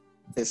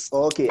this.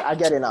 Okay, I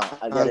get it now.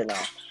 All right.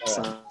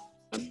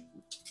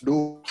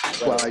 Do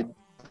I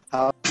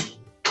have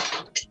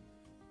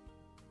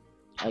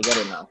I get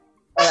it now.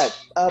 All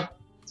right.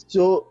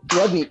 So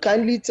Rodney,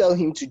 kindly tell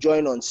him to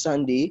join on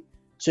Sunday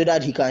so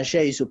that he can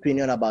share his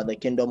opinion about the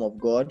kingdom of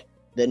God.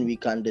 Then we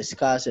can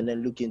discuss and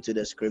then look into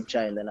the scripture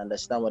and then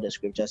understand what the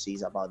scripture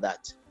says about that.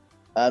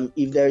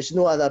 If there is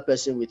no other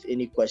person with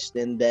any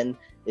question, then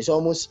it's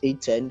almost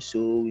 8:10,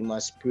 so we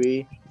must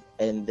pray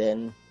and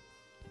then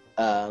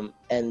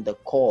end the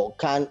call.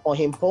 Can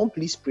Ohimpong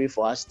please pray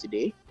for us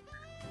today?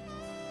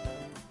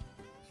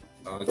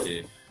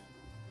 Okay.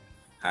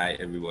 Hi,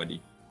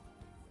 everybody.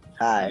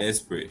 Hi. Let's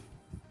pray.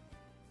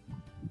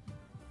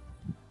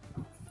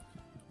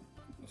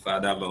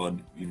 Father, Lord,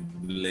 we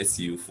bless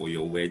you for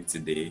your word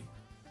today.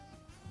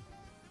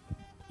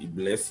 We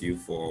bless you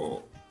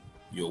for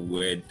your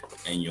word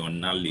and your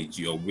knowledge,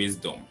 your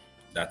wisdom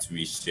that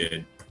we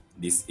shared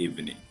this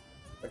evening.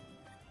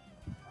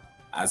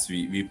 As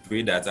we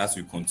pray that as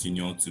we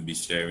continue to be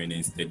sharing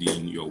and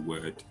studying your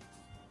word,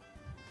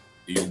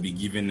 you'll be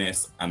giving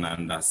us an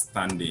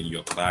understanding,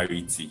 your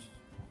clarity,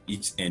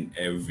 each and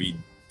every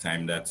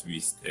time that we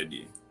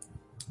study.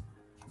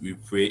 We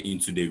pray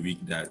into the week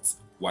that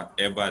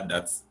whatever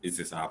that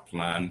is our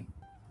plan,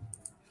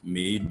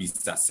 may it be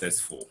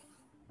successful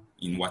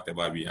in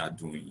whatever we are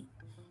doing.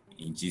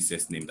 In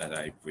Jesus' name that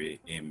I pray.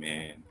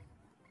 Amen.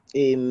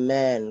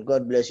 Amen.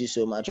 God bless you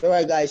so much. All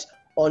right, guys.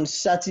 On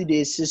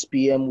Saturday, 6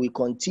 p.m., we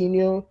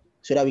continue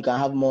so that we can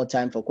have more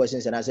time for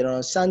questions and answers. And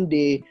on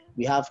Sunday,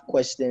 we have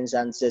questions,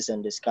 answers,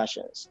 and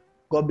discussions.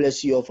 God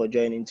bless you all for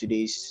joining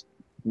today's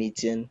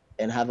meeting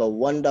and have a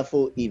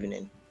wonderful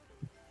evening.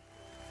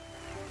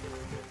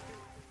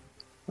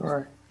 All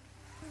right.